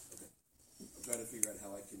 Okay. I'm trying to figure out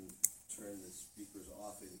how I can turn the speakers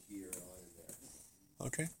off in here and on in there.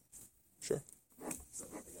 Okay. Sure. So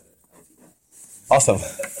I got it. Awesome.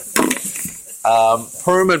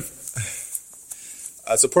 Purim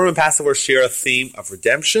and Passover share a theme of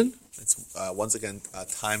redemption. It's once again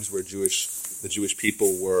times where the Jewish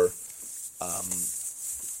people were,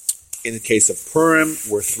 in the case of Purim,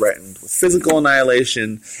 were threatened with physical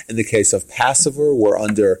annihilation. In the case of Passover, were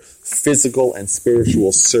under physical and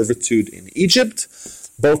spiritual servitude in Egypt.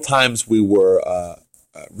 Both times we were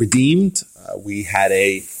redeemed. We had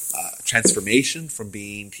a transformation from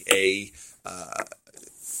being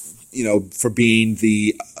for being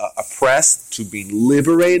the oppressed to being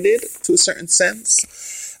liberated to a certain sense.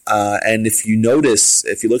 And if you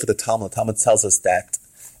look at the Talmud tells us that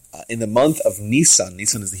in the month of Nisan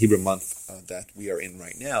is the Hebrew month that we are in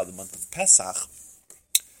right now, the month of Pesach,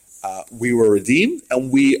 we were redeemed,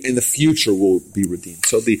 and we in the future will be redeemed.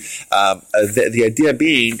 So the idea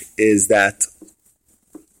being is that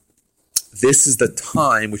this is the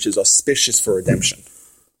time which is auspicious for redemption.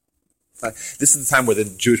 This is the time where the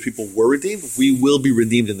Jewish people were redeemed. We will be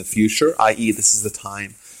redeemed in the future, i.e., this is the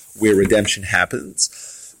time where redemption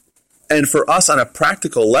happens. And for us, on a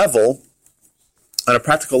practical level,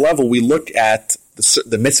 we look at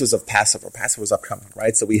the mitzvahs of Passover. Passover is upcoming,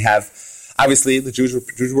 right? So we have, obviously, the Jews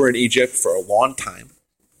were in Egypt for a long time.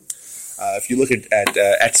 If you look at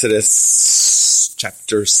Exodus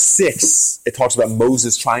chapter 6, it talks about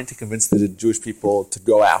Moses trying to convince the Jewish people to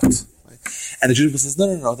go out. And the Jewish people says,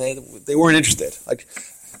 no, they weren't interested. Like,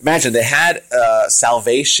 imagine, they had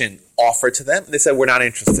salvation offered to them, and they said, we're not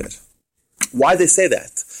interested. Why did they say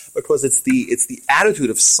that? Because it's the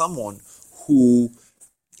attitude of someone who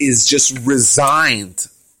is just resigned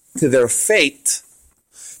to their fate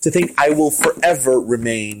to think, I will forever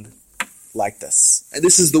remain like this. And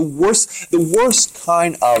this is the worst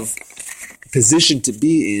kind of position to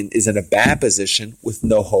be in, is in a bad position with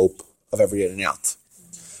no hope of ever getting out.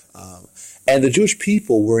 And the Jewish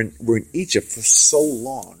people were in Egypt for so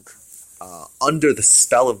long, under the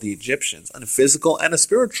spell of the Egyptians, in a physical and a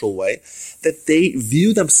spiritual way, that they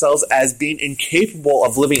view themselves as being incapable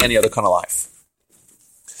of living any other kind of life.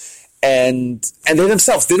 And they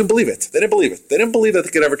themselves didn't believe it. They didn't believe that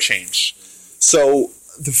they could ever change. So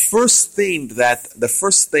the first thing that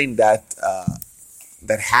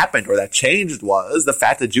happened or that changed was the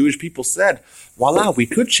fact that Jewish people said, voila, we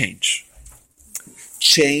could change.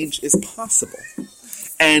 Change is possible.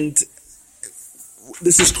 And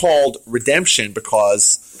this is called redemption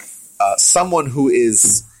because someone who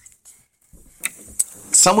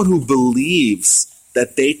believes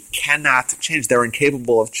that they cannot change, they're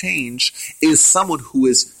incapable of change, is someone who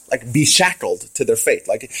is like be-shackled to their faith.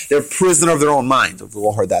 Like they're a prisoner of their own mind. We've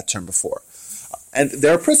all heard that term before. And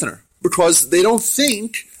they're a prisoner because they don't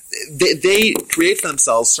think, they create for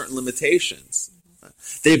themselves certain limitations.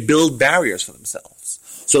 They build barriers for themselves.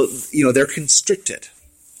 So, they're constricted.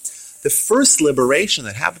 The first liberation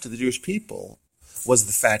that happened to the Jewish people was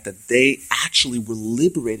the fact that they actually were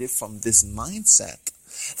liberated from this mindset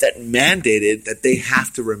that mandated that they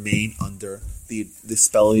have to remain under the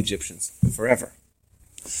spell of the Egyptians forever.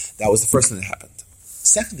 That was the first thing that happened.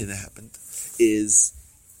 Second thing that happened is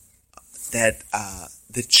that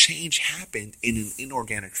the change happened in an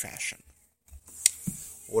inorganic fashion.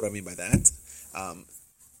 What do I mean by that?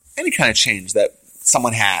 Any kind of change that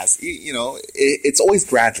someone has, it's always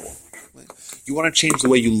gradual. You want to change the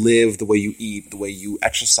way you live, the way you eat, the way you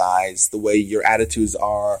exercise, the way your attitudes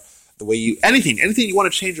are, the way you, anything you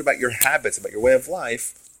want to change about your habits, about your way of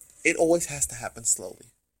life, it always has to happen slowly.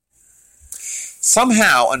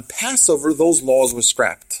 Somehow, on Passover, those laws were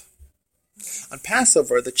scrapped. On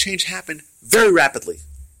Passover, the change happened very rapidly.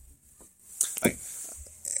 Like,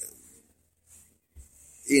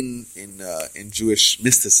 in Jewish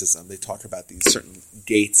mysticism, they talk about these certain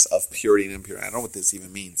gates of purity and impurity. I don't know what this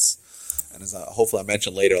even means. And as hopefully I'll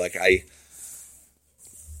mention later,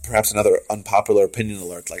 perhaps another unpopular opinion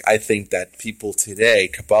alert, I think that people today,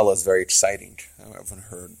 Kabbalah is very exciting. I haven't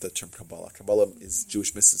heard the term Kabbalah. Kabbalah is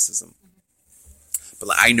Jewish mysticism. But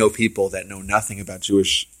I know people that know nothing about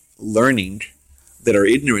Jewish learning, that are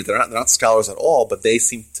ignorant, they're not scholars at all, but they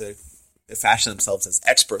seem to fashion themselves as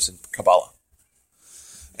experts in Kabbalah.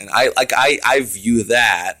 And I view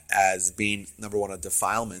that as being, number one, a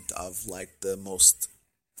defilement of the most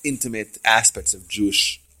intimate aspects of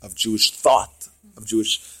Jewish thought, of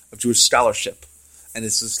Jewish scholarship. And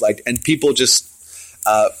it's just and people just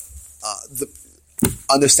the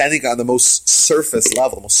understanding on the most surface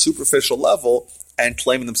level, the most superficial level, and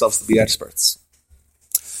claiming themselves to be experts.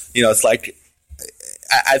 It's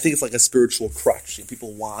I think it's like a spiritual crutch.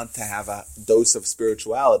 People want to have a dose of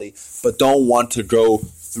spirituality, but don't want to go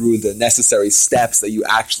through the necessary steps that you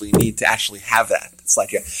actually need to actually have that. It's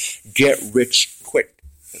like a get rich quick,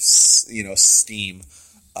 scheme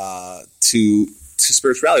to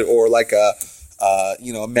spirituality, or like a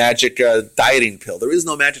magic dieting pill. There is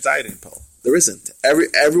no magic dieting pill. There isn't.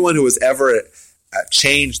 Everyone who has ever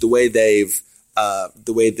changed the way they've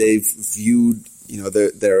viewed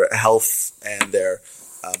their health and their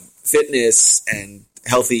fitness and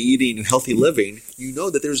healthy eating and healthy living,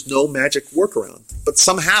 that there's no magic workaround. But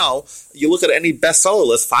somehow, you look at any bestseller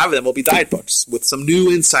list, 5 of them will be diet books with some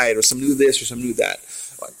new insight or some new this or some new that.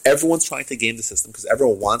 Everyone's trying to game the system because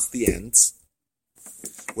everyone wants the ends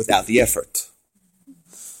without the effort.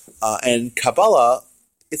 And Kabbalah,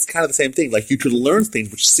 it's kind of the same thing. You could learn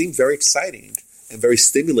things which seem very exciting and very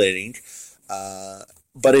stimulating,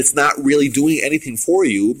 but it's not really doing anything for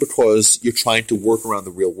you because you're trying to work around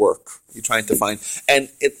the real work. You're trying to find, and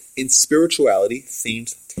in spirituality,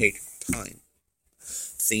 things take time.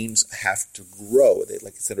 Things have to grow.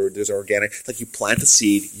 Like I said, there's organic. You plant a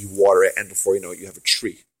seed, you water it, and before you know it, you have a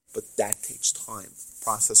tree. But that takes time,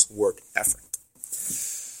 process, work, effort.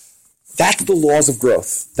 That's the laws of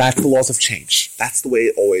growth. That's the laws of change. That's the way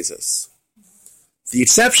it always is. The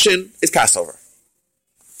exception is Passover.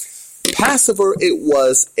 Passover, it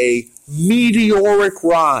was a meteoric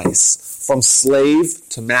rise from slave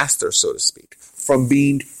to master, so to speak, from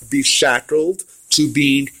being beshackled to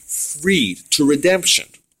being freed, to redemption.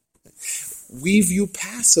 We view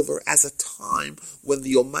Passover as a time when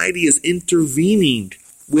the Almighty is intervening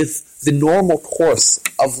with the normal course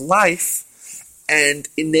of life and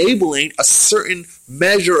enabling a certain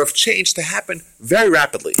measure of change to happen very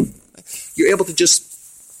rapidly. You're able to just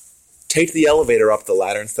take the elevator up the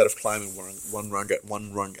ladder instead of climbing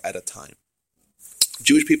one rung at a time.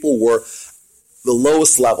 Jewish people were the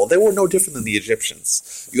lowest level. They were no different than the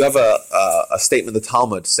Egyptians. You have a statement in the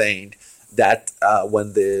Talmud saying that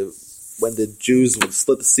when the Jews would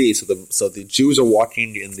split the sea, so the Jews are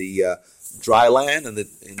walking in the dry land, and the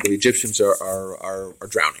Egyptians are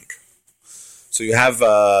drowning. So you have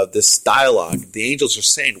this dialogue. The angels are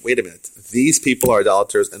saying, "Wait a minute, these people are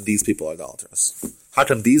idolaters, and these people are idolaters. How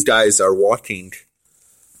come these guys are walking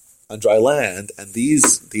on dry land, and the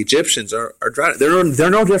Egyptians are drowning? They're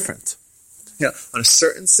no different." On a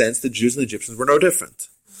certain sense, the Jews and the Egyptians were no different.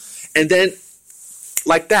 And then,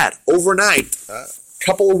 like that, overnight, a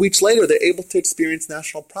couple of weeks later, they're able to experience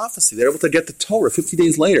national prophecy. They're able to get the Torah 50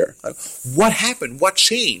 days later. What happened? What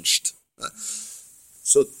changed?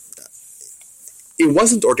 So it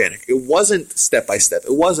wasn't organic. It wasn't step by step.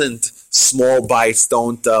 It wasn't small bites,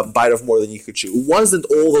 don't bite off more than you could chew. It wasn't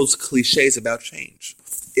all those cliches about change.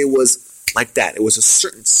 It was like that. It was a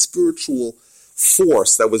certain spiritual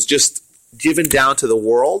force that was just given down to the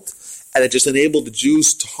world, and it just enabled the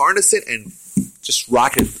Jews to harness it and just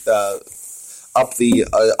rocket up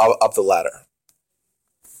the ladder.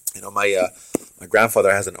 You know, my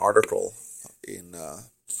grandfather has an article in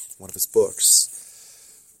one of his books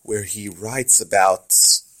where he writes about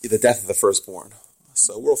the death of the firstborn.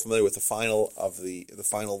 So we're all familiar with the final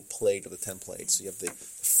plague of the 10 plagues. So you have the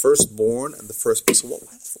firstborn and the firstborn. So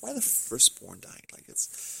why the firstborn died? Like, it's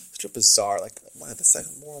such a bizarre. Like, why the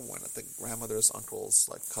secondborn? Why not the grandmother's, uncles,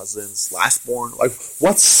 like cousins, lastborn? Like,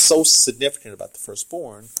 what's so significant about the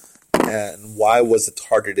firstborn? And why was it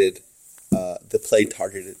targeted? The plague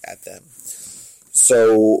targeted at them.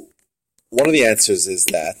 So one of the answers is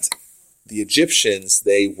that the Egyptians,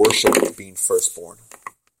 they worshipped being firstborn.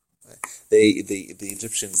 Right? The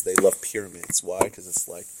Egyptians, they love pyramids. Why? Because it's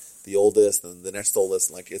like the oldest and the next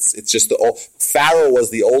oldest. Like it's just Pharaoh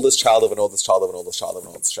was the oldest child of an oldest child of an oldest child of an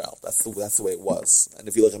oldest child. That's the way it was. And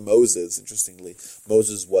if you look at Moses, interestingly,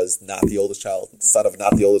 Moses was not the oldest child, son of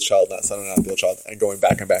not the oldest child, not son of not the oldest child, and going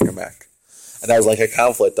back and back and back. And that was like a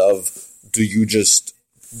conflict of, do you just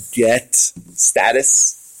get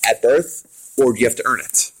status at birth, or do you have to earn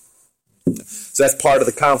it? So that's part of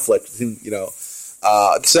the conflict, you know.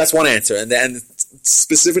 So that's one answer. And then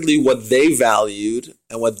specifically what they valued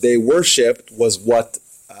and what they worshipped was what,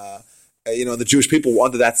 the Jewish people were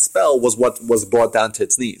under that spell was what was brought down to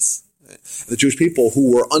its knees. The Jewish people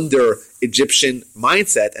who were under Egyptian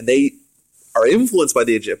mindset, and they are influenced by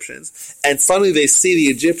the Egyptians, and suddenly they see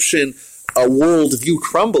the Egyptian worldview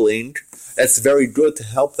crumbling. That's very good to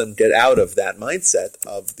help them get out of that mindset,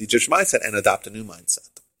 of the Egyptian mindset, and adopt a new mindset.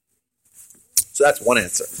 So that's one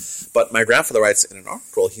answer. But my grandfather writes in an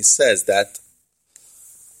article, he says that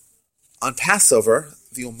on Passover,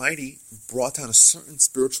 the Almighty brought down a certain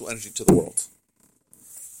spiritual energy to the world.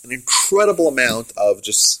 An incredible amount of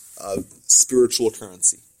just spiritual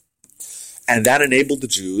currency. And that enabled the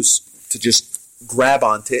Jews to just grab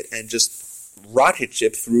onto it and just rocket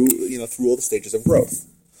ship through all the stages of growth.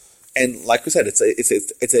 And like we said, it's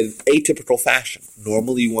an atypical fashion.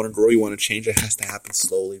 Normally, you want to grow, you want to change. It has to happen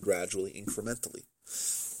slowly, gradually, incrementally.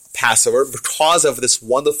 Passover, because of this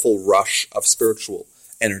wonderful rush of spiritual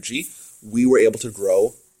energy, we were able to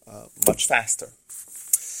grow much faster.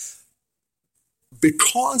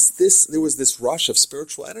 Because there was this rush of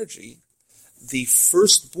spiritual energy, the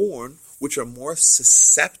firstborn, which are more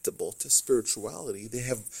susceptible to spirituality, they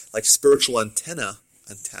have like spiritual antennae,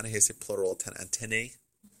 I say plural antennae.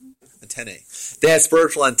 They had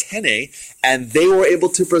spiritual antennae, and they were able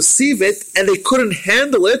to perceive it, and they couldn't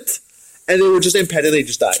handle it, and they were just impeded. They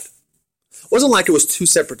just died. It wasn't like it was two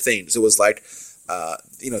separate things. It was like,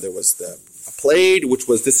 there was a plague, which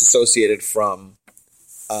was disassociated from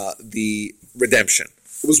the redemption.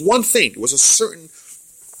 It was one thing. It was a certain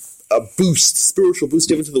spiritual boost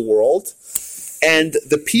given to the world, and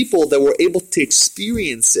the people that were able to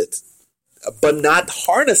experience it, but not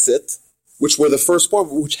harness it, which were the firstborn,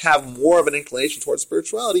 which have more of an inclination towards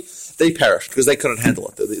spirituality, they perished because they couldn't handle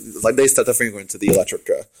it. They stuck their finger into the electric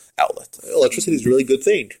outlet. Electricity is a really good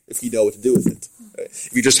thing if you know what to do with it. Right?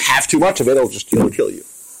 If you just have too much of it, it'll kill you.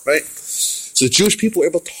 Right? So the Jewish people were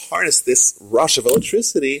able to harness this rush of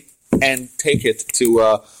electricity and take it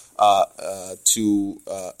and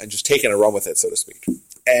just take it and run with it, so to speak.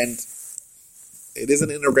 And it is an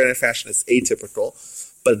inorganic fashion. It's atypical,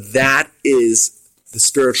 but that is the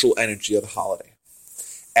spiritual energy of the holiday.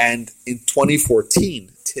 And in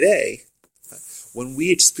 2014, today, when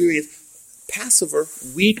we experience Passover,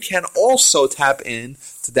 we can also tap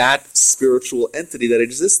into that spiritual entity that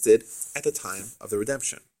existed at the time of the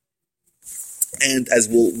redemption. And as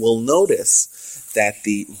we'll notice, that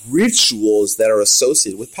the rituals that are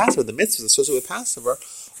associated with Passover, the mitzvahs associated with Passover,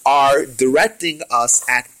 are directing us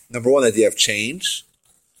at, number one, the idea of change,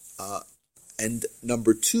 and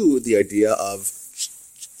number two, the idea of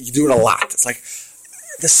you're doing a lot. It's like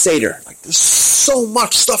the Seder. Like there's so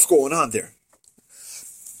much stuff going on there.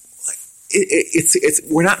 Like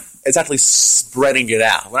we're not exactly spreading it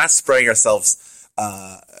out. We're not spreading ourselves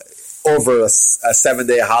over a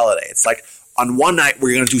 7-day holiday. It's like on one night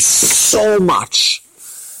we're going to do so much,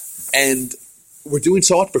 and we're doing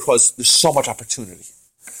so much because there's so much opportunity,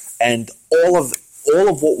 and all of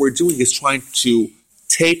what we're doing is trying to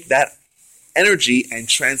take that energy and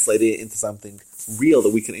translate it into something real that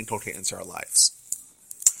we can inculcate into our lives.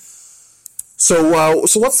 So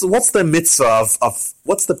what's the mitzvah of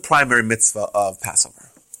what's the primary mitzvah of Passover?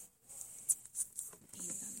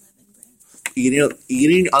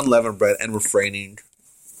 eating unleavened bread and refraining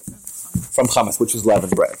from chametz, which is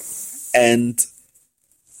leavened bread. And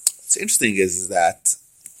what's interesting is that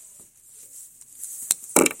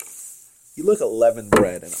you look at leavened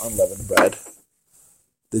bread and unleavened bread,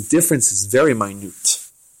 the difference is very minute.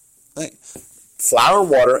 Right? Flour and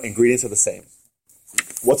water, ingredients are the same.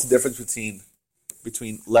 What's the difference between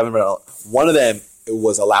leavened bread? One of them it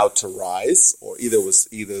was allowed to rise, or either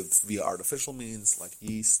via artificial means like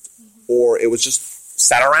yeast, or it was just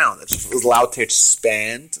sat around. It was allowed to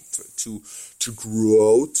expand, to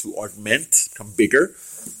grow, to augment, become bigger.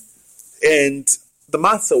 And the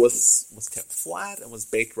matzah was kept flat and was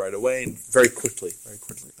baked right away and very quickly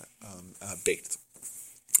baked.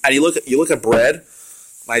 And you look at bread,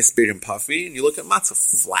 nice, big, and puffy, and you look at matzah,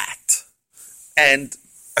 flat, and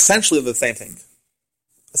essentially the same thing.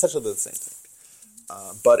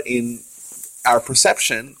 But in our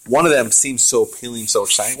perception, one of them seems so appealing, so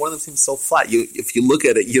exciting. One of them seems so flat. If you look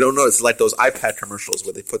at it, you don't know. It's like those iPad commercials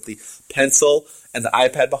where they put the pencil and the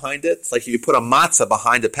iPad behind it. It's like if you put a matzah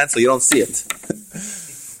behind a pencil, you don't see it.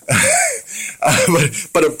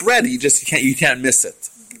 but a bread, you can't miss it.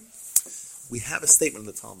 We have a statement in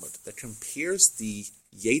the Talmud that compares the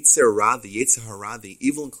Yetzer Ra, the Yetzer Hara, the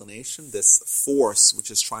evil inclination, this force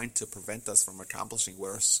which is trying to prevent us from accomplishing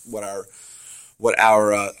what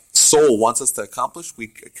our soul wants us to accomplish. We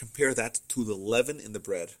compare that to the leaven in the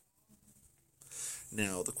bread.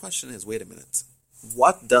 Now, the question is, wait a minute.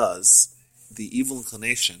 What does the evil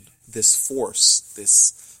inclination, this force,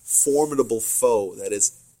 this formidable foe that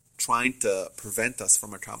is trying to prevent us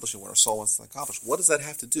from accomplishing what our soul wants to accomplish, what does that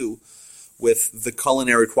have to do with the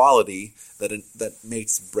culinary quality that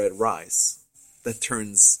makes bread rise, that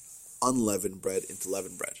turns unleavened bread into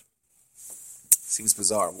leavened bread? Seems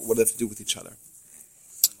bizarre. What do they have to do with each other?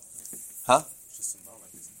 Huh? It's just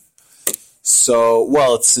symbolic, isn't it? So,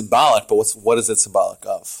 well, it's symbolic, but what is it symbolic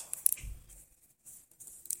of?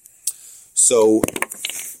 So,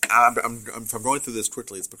 if I'm going through this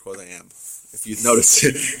quickly, it's because I am. If you've noticed,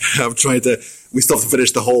 we still have to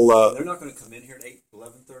finish the whole... They're not going to come in here at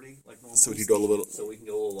 11:30 like normal. So we can go a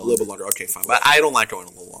little bit longer. Okay, fine. But I don't like going a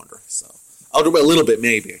little longer, so I'll do it a little bit.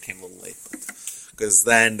 Maybe I came a little late, because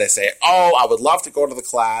then they say, "Oh, I would love to go to the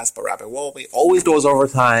class, but Rabbi Wolbe always goes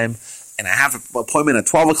overtime, and I have an appointment at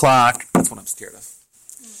 12 o'clock." That's what I'm scared of.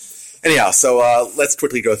 Anyhow, so let's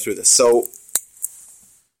quickly go through this. So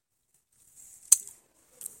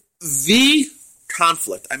the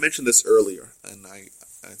conflict, I mentioned this earlier, and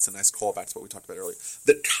it's a nice callback to what we talked about earlier.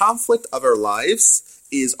 The conflict of our lives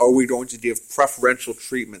is, are we going to give preferential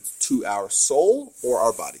treatment to our soul or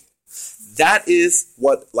our body? That is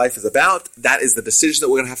what life is about. That is the decision that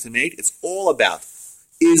we're going to have to make. It's all about,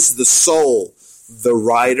 is the soul the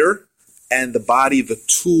rider and the body the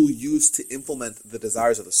tool used to implement the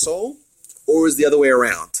desires of the soul? Or is the other way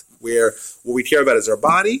around, where what we care about is our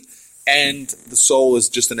body and the soul is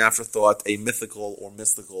just an afterthought, a mythical or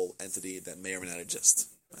mystical entity that may or may not exist?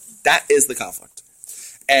 That is the conflict.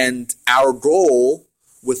 And our goal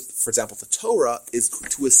with, for example, the Torah is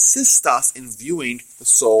to assist us in viewing the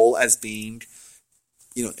soul as being,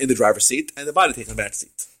 in the driver's seat and the body taking the back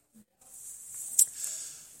seat.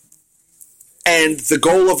 And the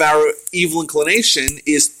goal of our evil inclination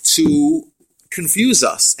is to confuse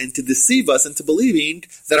us and to deceive us into believing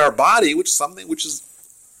that our body, which is something which is,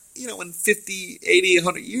 in 50, 80,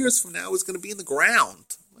 100 years from now is going to be in the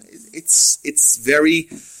ground. It's very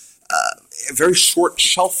short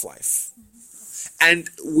shelf life.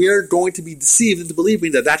 And we're going to be deceived into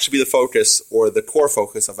believing that should be the focus or the core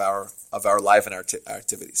focus of our life and our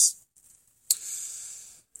activities.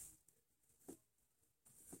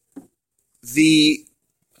 The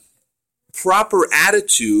proper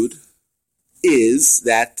attitude is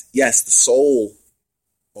that, yes, the soul,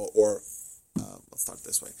 or let's start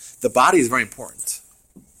this way, the body is very important.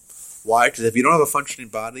 Why? Because if you don't have a functioning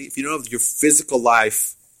body, if you don't have your physical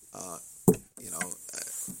life,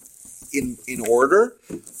 in order,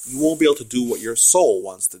 you won't be able to do what your soul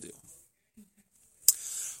wants to do.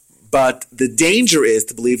 But the danger is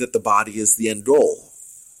to believe that the body is the end goal.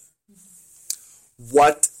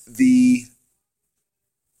 What the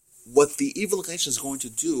evil inclination is going to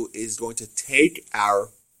do is going to take our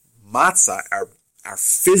matzah, our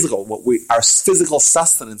physical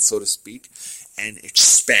sustenance, so to speak, and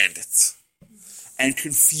expand it. And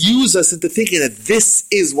confuse us into thinking that this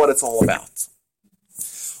is what it's all about.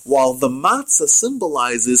 While the matzah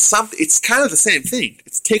symbolizes something, it's kind of the same thing.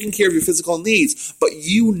 It's taking care of your physical needs, but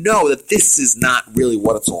you know that this is not really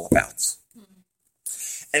what it's all about.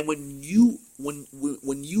 And when you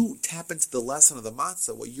tap into the lesson of the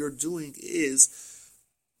matzah, what you're doing is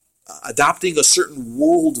adopting a certain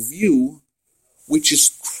worldview which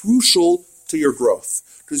is crucial to your growth.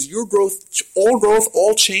 Because your growth,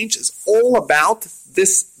 all change is all about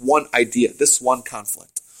this one idea, this one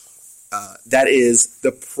conflict. That is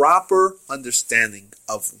the proper understanding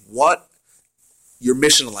of what your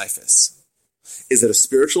mission in life is. Is it a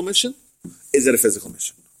spiritual mission? Is it a physical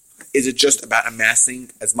mission? Is it just about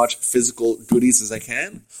amassing as much physical goodies as I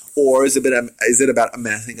can? Or is it about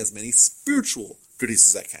amassing as many spiritual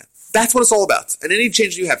goodies as I can? That's what it's all about. And any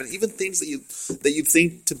change you have, and even things that you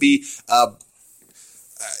think to be,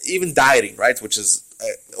 even dieting, right? Which is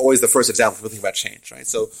always the first example when we think about change, right?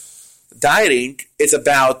 So dieting, it's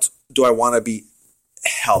about, do I want to be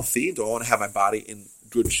healthy? Do I want to have my body in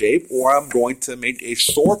good shape? Or I'm going to make a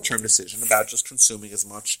short-term decision about just consuming as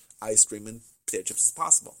much ice cream and potato chips as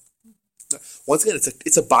possible. Once again,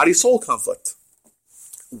 it's a body-soul conflict.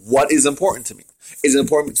 What is important to me? Is it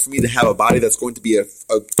important for me to have a body that's going to be a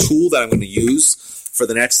tool that I'm going to use for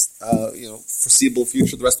the next foreseeable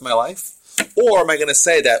future, the rest of my life? Or am I going to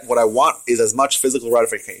say that what I want is as much physical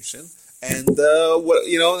gratification, and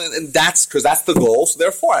and that's because that's the goal. So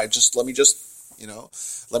therefore, let me just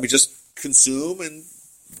consume and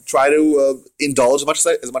try to indulge as much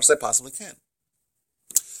as I possibly can.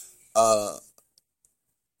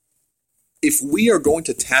 If we are going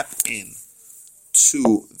to tap in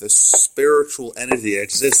to the spiritual entity that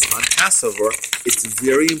exists on Passover, it's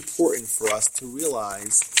very important for us to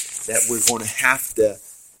realize that we're going to have to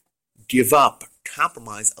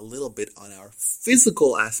compromise a little bit on our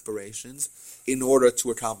physical aspirations in order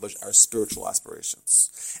to accomplish our spiritual aspirations.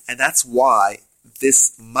 And that's why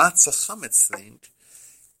this matzah chametz thing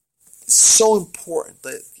is so important.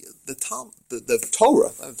 The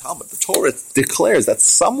Torah declares that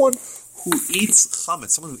someone who eats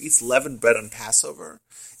chametz, someone who eats leavened bread on Passover,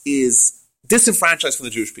 is disenfranchised from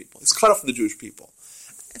the Jewish people. He's cut off from the Jewish people.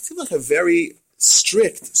 It seems like a very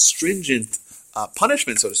strict, stringent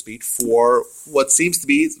punishment, so to speak, for what seems to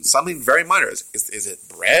be something very minor. Is it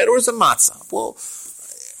bread or is it matzah? Well,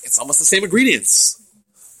 it's almost the same ingredients.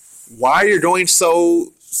 Why are you going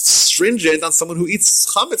so stringent on someone who eats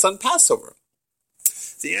chametz on Passover?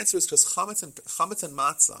 The answer is because chametz and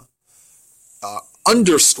matzah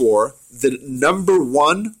underscore the number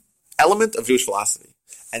one element of Jewish philosophy,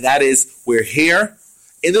 and that is we're here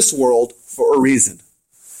in this world for a reason.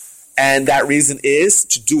 And that reason is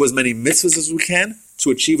to do as many mitzvahs as we can,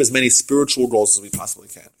 to achieve as many spiritual goals as we possibly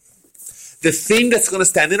can. The thing that's going to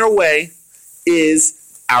stand in our way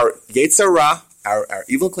is our Yetzer Hara, our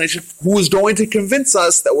evil inclination, who is going to convince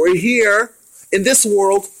us that we're here in this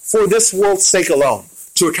world for this world's sake alone,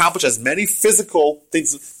 to accomplish as many physical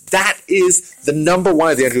things. That is the number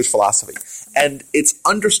one idea of Jewish philosophy. And it's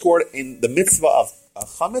underscored in the mitzvah of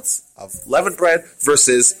chametz, of leavened bread,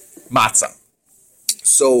 versus matzah.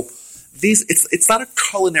 So it's not a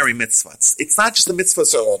culinary mitzvah. It's not just a mitzvah,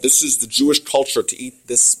 so this is the Jewish culture to eat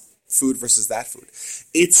this food versus that food.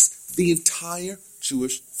 It's the entire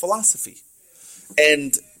Jewish philosophy.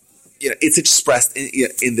 And it's expressed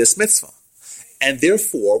in this mitzvah. And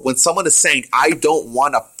therefore, when someone is saying, I don't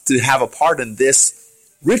want to have a part in this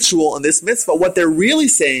ritual, in this mitzvah, what they're really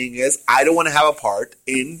saying is, I don't want to have a part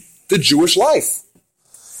in the Jewish life.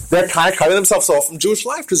 They're kind of cutting themselves off from Jewish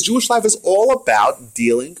life, because Jewish life is all about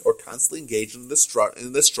dealing or constantly engaging in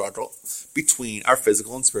the struggle between our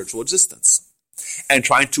physical and spiritual existence, and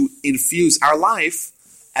trying to infuse our life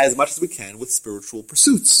as much as we can with spiritual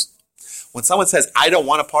pursuits. When someone says, I don't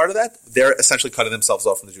want a part of that, they're essentially cutting themselves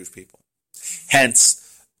off from the Jewish people. Hence,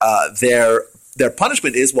 their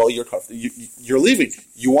punishment is, well, you're leaving.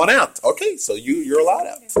 You want out. Okay, so you're allowed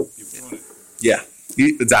out. Yeah,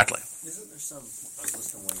 exactly. Isn't there some, I was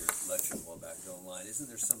listening to one of your lectures a while back online, isn't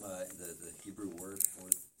there some, the Hebrew word for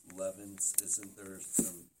leavens, isn't there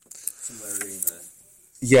some similarity in the...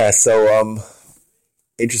 Yeah, so,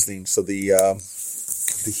 interesting. So the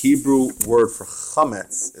Hebrew word for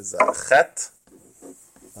chametz is a chet,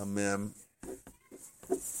 a mem,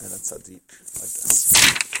 and a tzaddik, like this.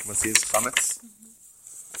 What see is chametz.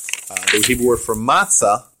 The Hebrew word for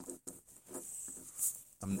matzah,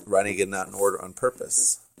 I'm writing it not in order on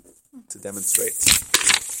purpose to demonstrate,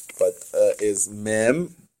 but is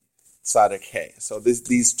mem, tzaddik, hey. So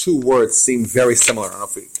these two words seem very similar. I don't know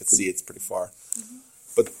if we could see it's pretty far. Mm-hmm.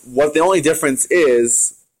 But what the only difference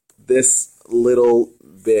is this little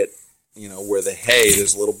bit, where the hey,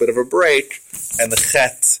 there's a little bit of a break, and the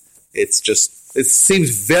chet, it seems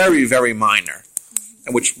very, very minor.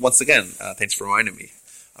 And which, once again, thanks for reminding me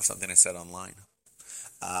of something I said online.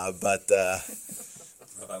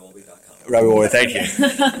 RabbiWolbe.com. RabbiWolbe, thank you.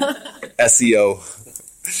 SEO.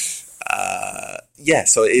 Yeah,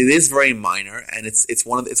 so it is very minor, and it's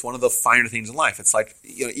one of the finer things in life. It's like,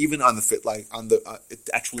 even on the fit, like on the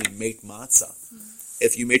actually make matzah.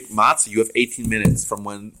 If you make matzah, you have 18 minutes from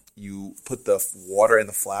when you put the water in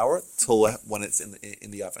the flour till when it's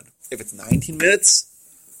in the oven. If it's 19 minutes,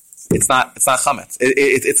 it's not chametz.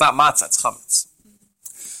 It's not matzah. It's chametz.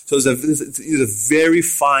 So there's a very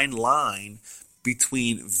fine line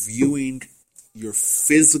between viewing your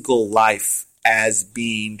physical life as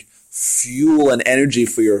being fuel and energy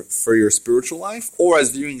for your spiritual life, or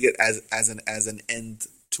as viewing it as an end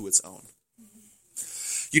to its own.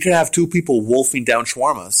 You can have two people wolfing down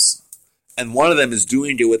shawarmas, and one of them is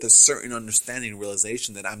doing it with a certain understanding and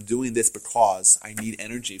realization that I'm doing this because I need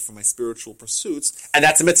energy for my spiritual pursuits, and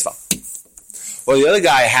that's a mitzvah. Well, the other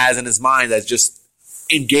guy has in his mind that's just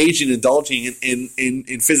engaging, indulging in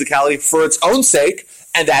physicality for its own sake,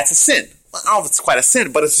 and that's a sin. I don't know if it's quite a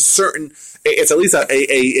sin, but it's at least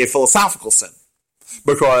a philosophical sin.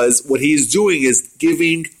 Because what he's doing is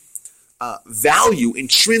giving value,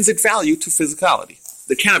 intrinsic value to physicality.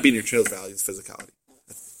 There cannot be an intrinsic value to physicality.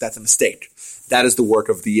 That's a mistake. That is the work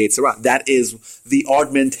of the Yetzer Hara. That is the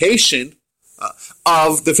augmentation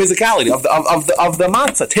of the physicality, of the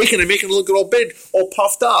matzah, taking and making it look all big, all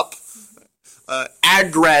puffed up,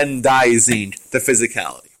 aggrandizing the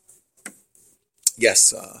physicality.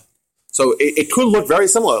 Yes, so it could look very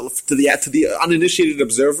similar to the uninitiated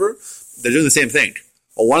observer. They're doing the same thing.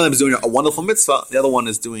 Well, one of them is doing a wonderful mitzvah. The other one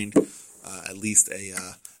is doing at least a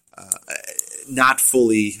not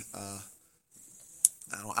fully. I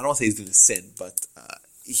don't want to say he's doing a sin, but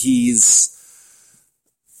he's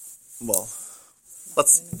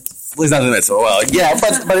he's not doing mitzvah. Well, yeah,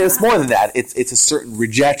 but it's more than that. It's a certain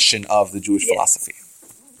rejection of the Jewish philosophy.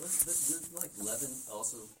 Does like leaven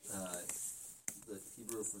also the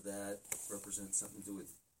Hebrew for that represents something to do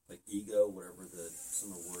with like ego, whatever the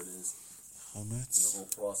similar word is? And the whole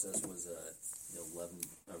process was leaven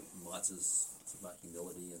matzahs about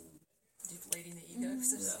humility and deflating the ego.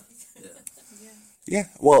 Yeah.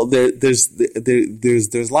 Well, there's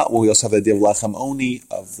a lot. Well, we also have the idea of lachem oni,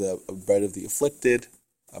 of the bread of the afflicted,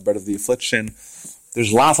 bread of the affliction.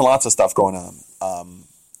 There's lots and lots of stuff going on.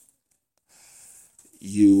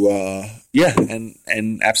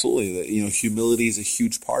 And absolutely, humility is a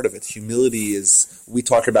huge part of it. Humility is, we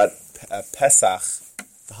talk about Pesach,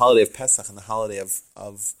 the holiday of Pesach, and the holiday of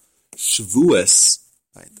Shavuos,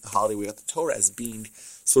 right? The holiday we got the Torah, as being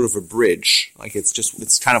sort of a bridge. Like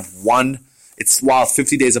it's kind of one. While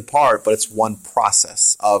 50 days apart, but it's one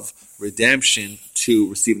process of redemption to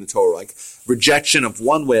receiving the Torah, like rejection of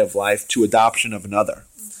one way of life to adoption of another.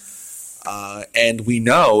 And we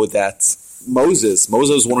know that Moses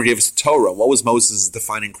was the one who gave us the Torah. What was Moses'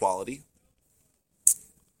 defining quality?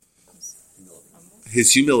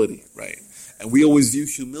 His humility, right? And we always view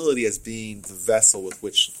humility as being the vessel with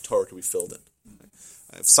which Torah can be filled in.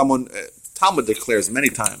 If someone, Talmud declares many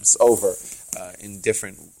times over in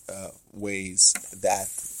different ways that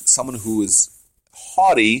someone who is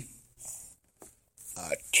haughty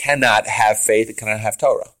cannot have faith and cannot have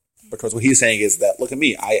Torah. Because what he's saying is that, look at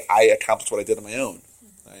me, I accomplished what I did on my own.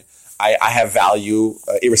 Right? I have value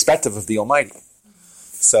irrespective of the Almighty.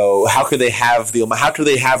 So how could they have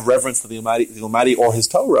reverence to the Almighty or His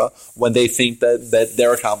Torah when they think that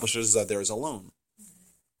their accomplishments are theirs alone?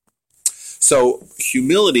 So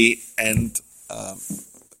humility and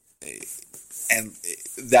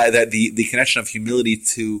that the connection of humility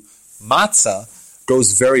to matzah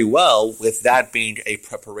goes very well with that being a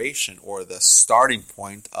preparation or the starting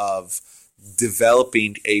point of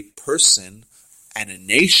developing a person and a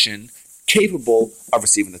nation capable of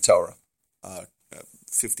receiving the Torah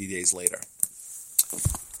 50 days later.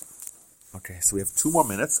 Okay, so we have 2 more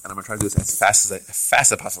minutes, and I'm going to try to do this as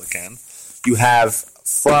fast as I possibly can. You have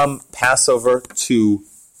from Passover to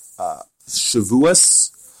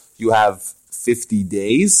Shavuos, you have 50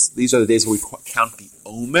 days. These are the days where we count the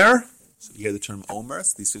Omer. So you hear the term Omer.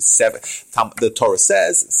 So these are 7. The Torah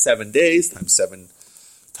says 7 days times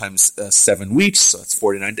 7 weeks. So it's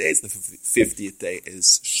 49 days. The 50th day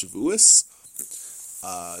is Shavuos.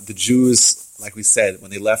 The Jews, like we said,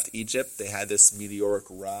 when they left Egypt, they had this meteoric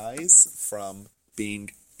rise from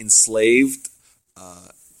being enslaved,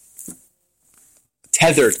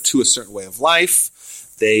 tethered to a certain way of life.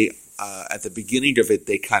 They at the beginning of it,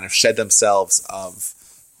 they kind of shed themselves of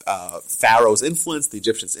Pharaoh's influence, the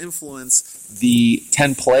Egyptians' influence. The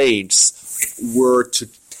 10 plagues were to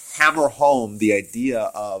hammer home the idea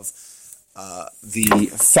of the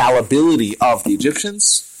fallibility of the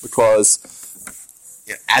Egyptians, because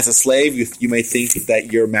as a slave, you may think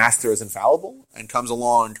that your master is infallible, and comes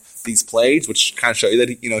along these plagues, which kind of show you that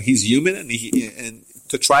he's human, and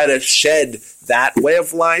to try to shed that way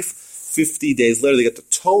of life. 50 days later, they get the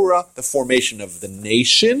Torah, the formation of the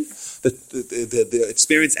nation. The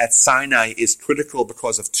experience at Sinai is critical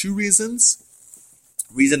because of two reasons.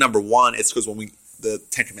 Reason number one is because the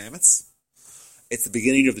Ten Commandments. It's the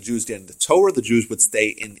beginning of the Jews getting the Torah. The Jews would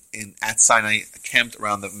stay at Sinai, camped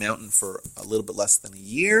around the mountain for a little bit less than a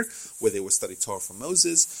year, where they would study Torah from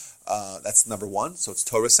Moses. That's number one. So it's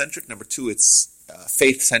Torah-centric. Number two, it's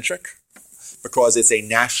faith-centric, because it's a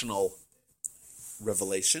national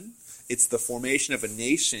revelation. It's the formation of a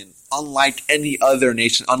nation unlike any other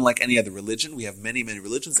nation, unlike any other religion. We have many, many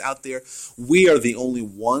religions out there. We are the only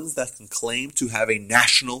ones that can claim to have a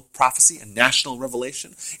national prophecy, a national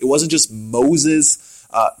revelation. It wasn't just Moses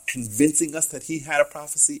convincing us that he had a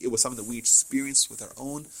prophecy. It was something that we experienced with our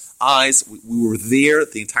own eyes. We were there.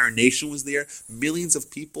 The entire nation was there. Millions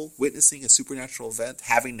of people witnessing a supernatural event,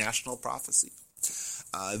 having national prophecy.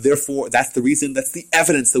 Therefore, that's the reason, that's the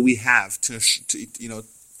evidence that we have to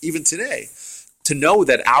even today, to know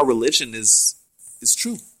that our religion is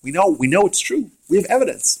true. We know it's true. We have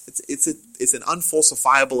evidence. It's an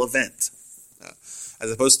unfalsifiable event,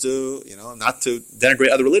 as opposed to not to denigrate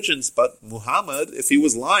other religions, but Muhammad, if he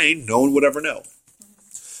was lying, no one would ever know.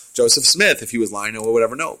 Joseph Smith, if he was lying, no one would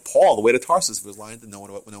ever know. Paul, the way to Tarsus, if he was lying, no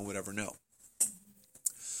one would ever know.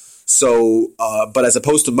 So, but as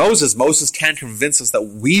opposed to Moses can convince us that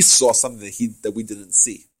we saw something that we didn't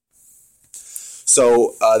see.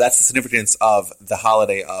 So that's the significance of the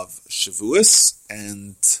holiday of Shavuos,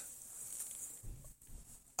 and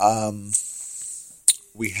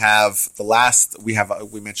we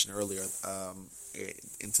mentioned earlier,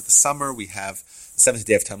 into the summer we have the 7th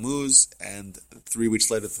day of Tammuz, and 3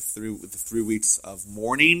 weeks later the 3 weeks of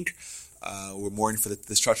mourning. We're mourning for the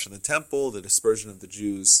destruction of the temple, the dispersion of the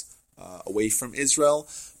Jews away from Israel,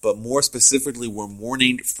 but more specifically, we're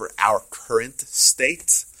mourning for our current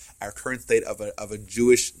state. Our current state of a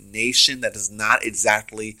Jewish nation that is not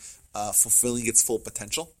exactly fulfilling its full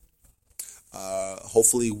potential.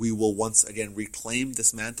 Hopefully we will once again reclaim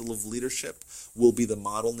this mantle of leadership. We'll be the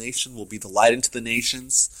model nation. We'll be the light into the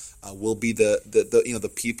nations. We'll be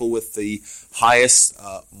the people with the highest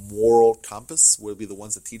moral compass. We'll be the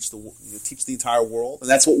ones that teach the entire world. And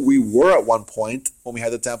that's what we were at one point when we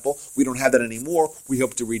had the temple. We don't have that anymore. We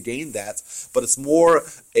hope to regain that. But it's more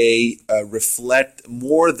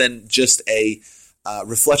more than just a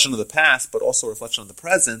reflection of the past, but also a reflection of the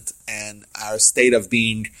present and our state of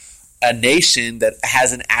being a nation that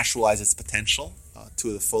hasn't actualized its potential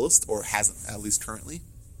to the fullest, or hasn't, at least currently.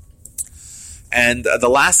 And the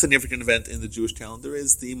last significant event in the Jewish calendar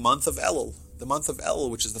is the month of Elul. The month of Elul,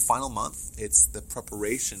 which is the final month, it's the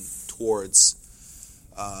preparation towards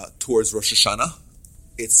Rosh Hashanah.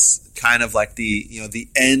 It's kind of like the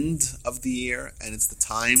end of the year, and it's the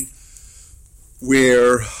time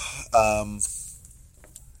where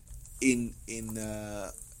in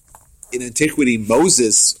antiquity,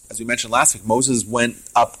 Moses, as we mentioned last week, Moses went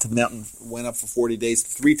up to the mountain, went up for 40 days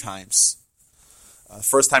 3 times. The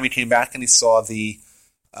first time he came back and he saw the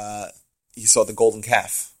golden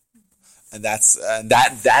calf, and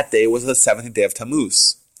that day was the 7th day of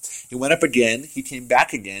Tammuz. He went up again, he came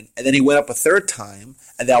back again, and then he went up a 3rd time,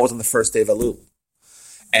 and that was on the 1st day of Elul.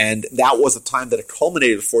 And that was the time that it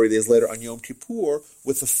culminated 40 days later on Yom Kippur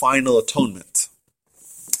with the final atonement.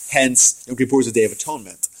 Hence, Yom Kippur is a day of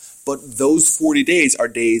atonement. But those 40 days are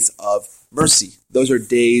days of mercy. Those are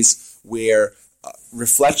days where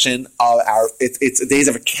reflection of it's days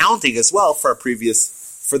of accounting as well for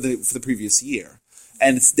the previous year,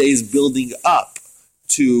 and it's days building up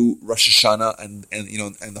to Rosh Hashanah and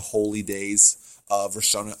the holy days of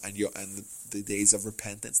Rosh Hashanah and the days of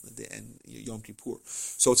repentance and Yom Kippur.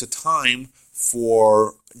 So it's a time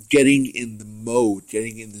for getting in the mode,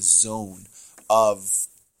 getting in the zone of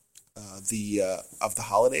the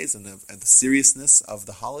holidays and the seriousness of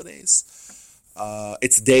the holidays.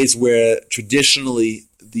 It's days where traditionally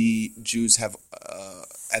the Jews have,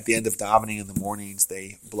 at the end of davening in the mornings,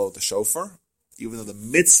 they blow the shofar, even though the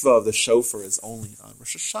mitzvah of the shofar is only on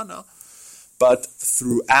Rosh Hashanah. But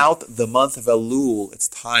throughout the month of Elul, it's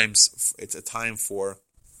a time for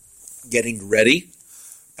getting ready,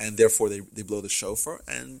 and therefore they blow the shofar.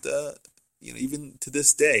 And even to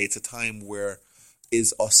this day, it's a time where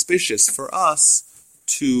is auspicious for us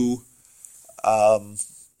to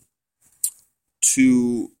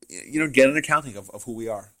get an accounting of who we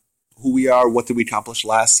are, what did we accomplish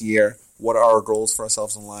last year, what are our goals for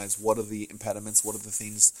ourselves in lives, what are the impediments, what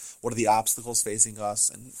are the obstacles facing us,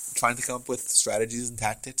 and trying to come up with strategies and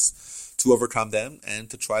tactics to overcome them and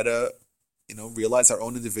to try to realize our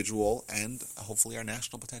own individual and hopefully our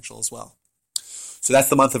national potential as well. So that's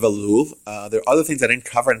the month of Elul. There are other things I didn't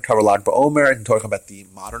cover. I didn't cover Lag BaOmer. I didn't talk about the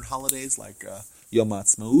modern holidays like Yom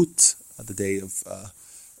HaAtzmaut, the day of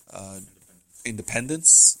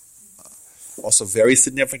independence. Also very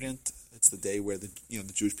significant. It's the day where the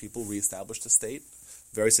Jewish people reestablished the state.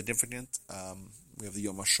 Very significant. We have the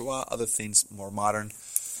Yom HaShoah, other things, more modern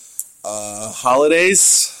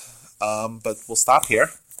holidays. But we'll stop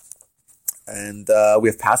here. And we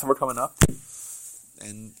have Passover coming up.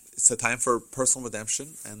 And it's a time for personal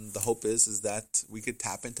redemption. And the hope is that we could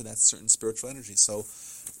tap into that certain spiritual energy. So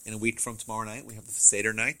in a week from tomorrow night, we have the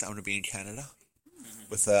Seder night. I'm going to be in Canada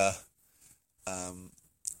with my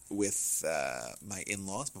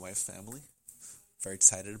in-laws, my wife's family. Very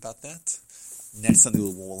excited about that. Next Sunday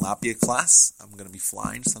will not be a class. I'm going to be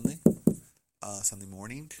flying Sunday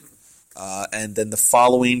morning. And then the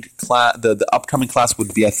following class, the upcoming class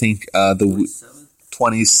would be, I think, the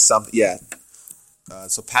 20-something. Yeah.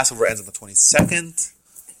 So Passover ends on the 22nd,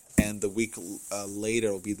 and the week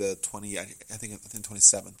later will be the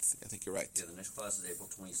 27th. I think you're right. Yeah, the next class is April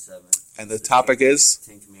 27th. And the topic is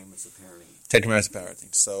Ten Commandments of Parenting. 10 Commandments of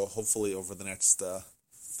Parenting. So hopefully over the next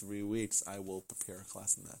 3 weeks, I will prepare a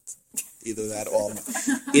class in that. Either that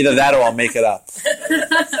or I'll make it up.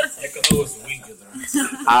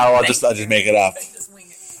 I'll just make it up.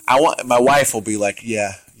 My wife will be like,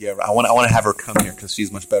 yeah. I want to have her come here because she's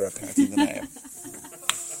much better at parenting than I am.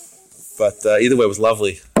 But either way, it was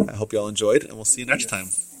lovely. I hope you all enjoyed, and we'll see you next time.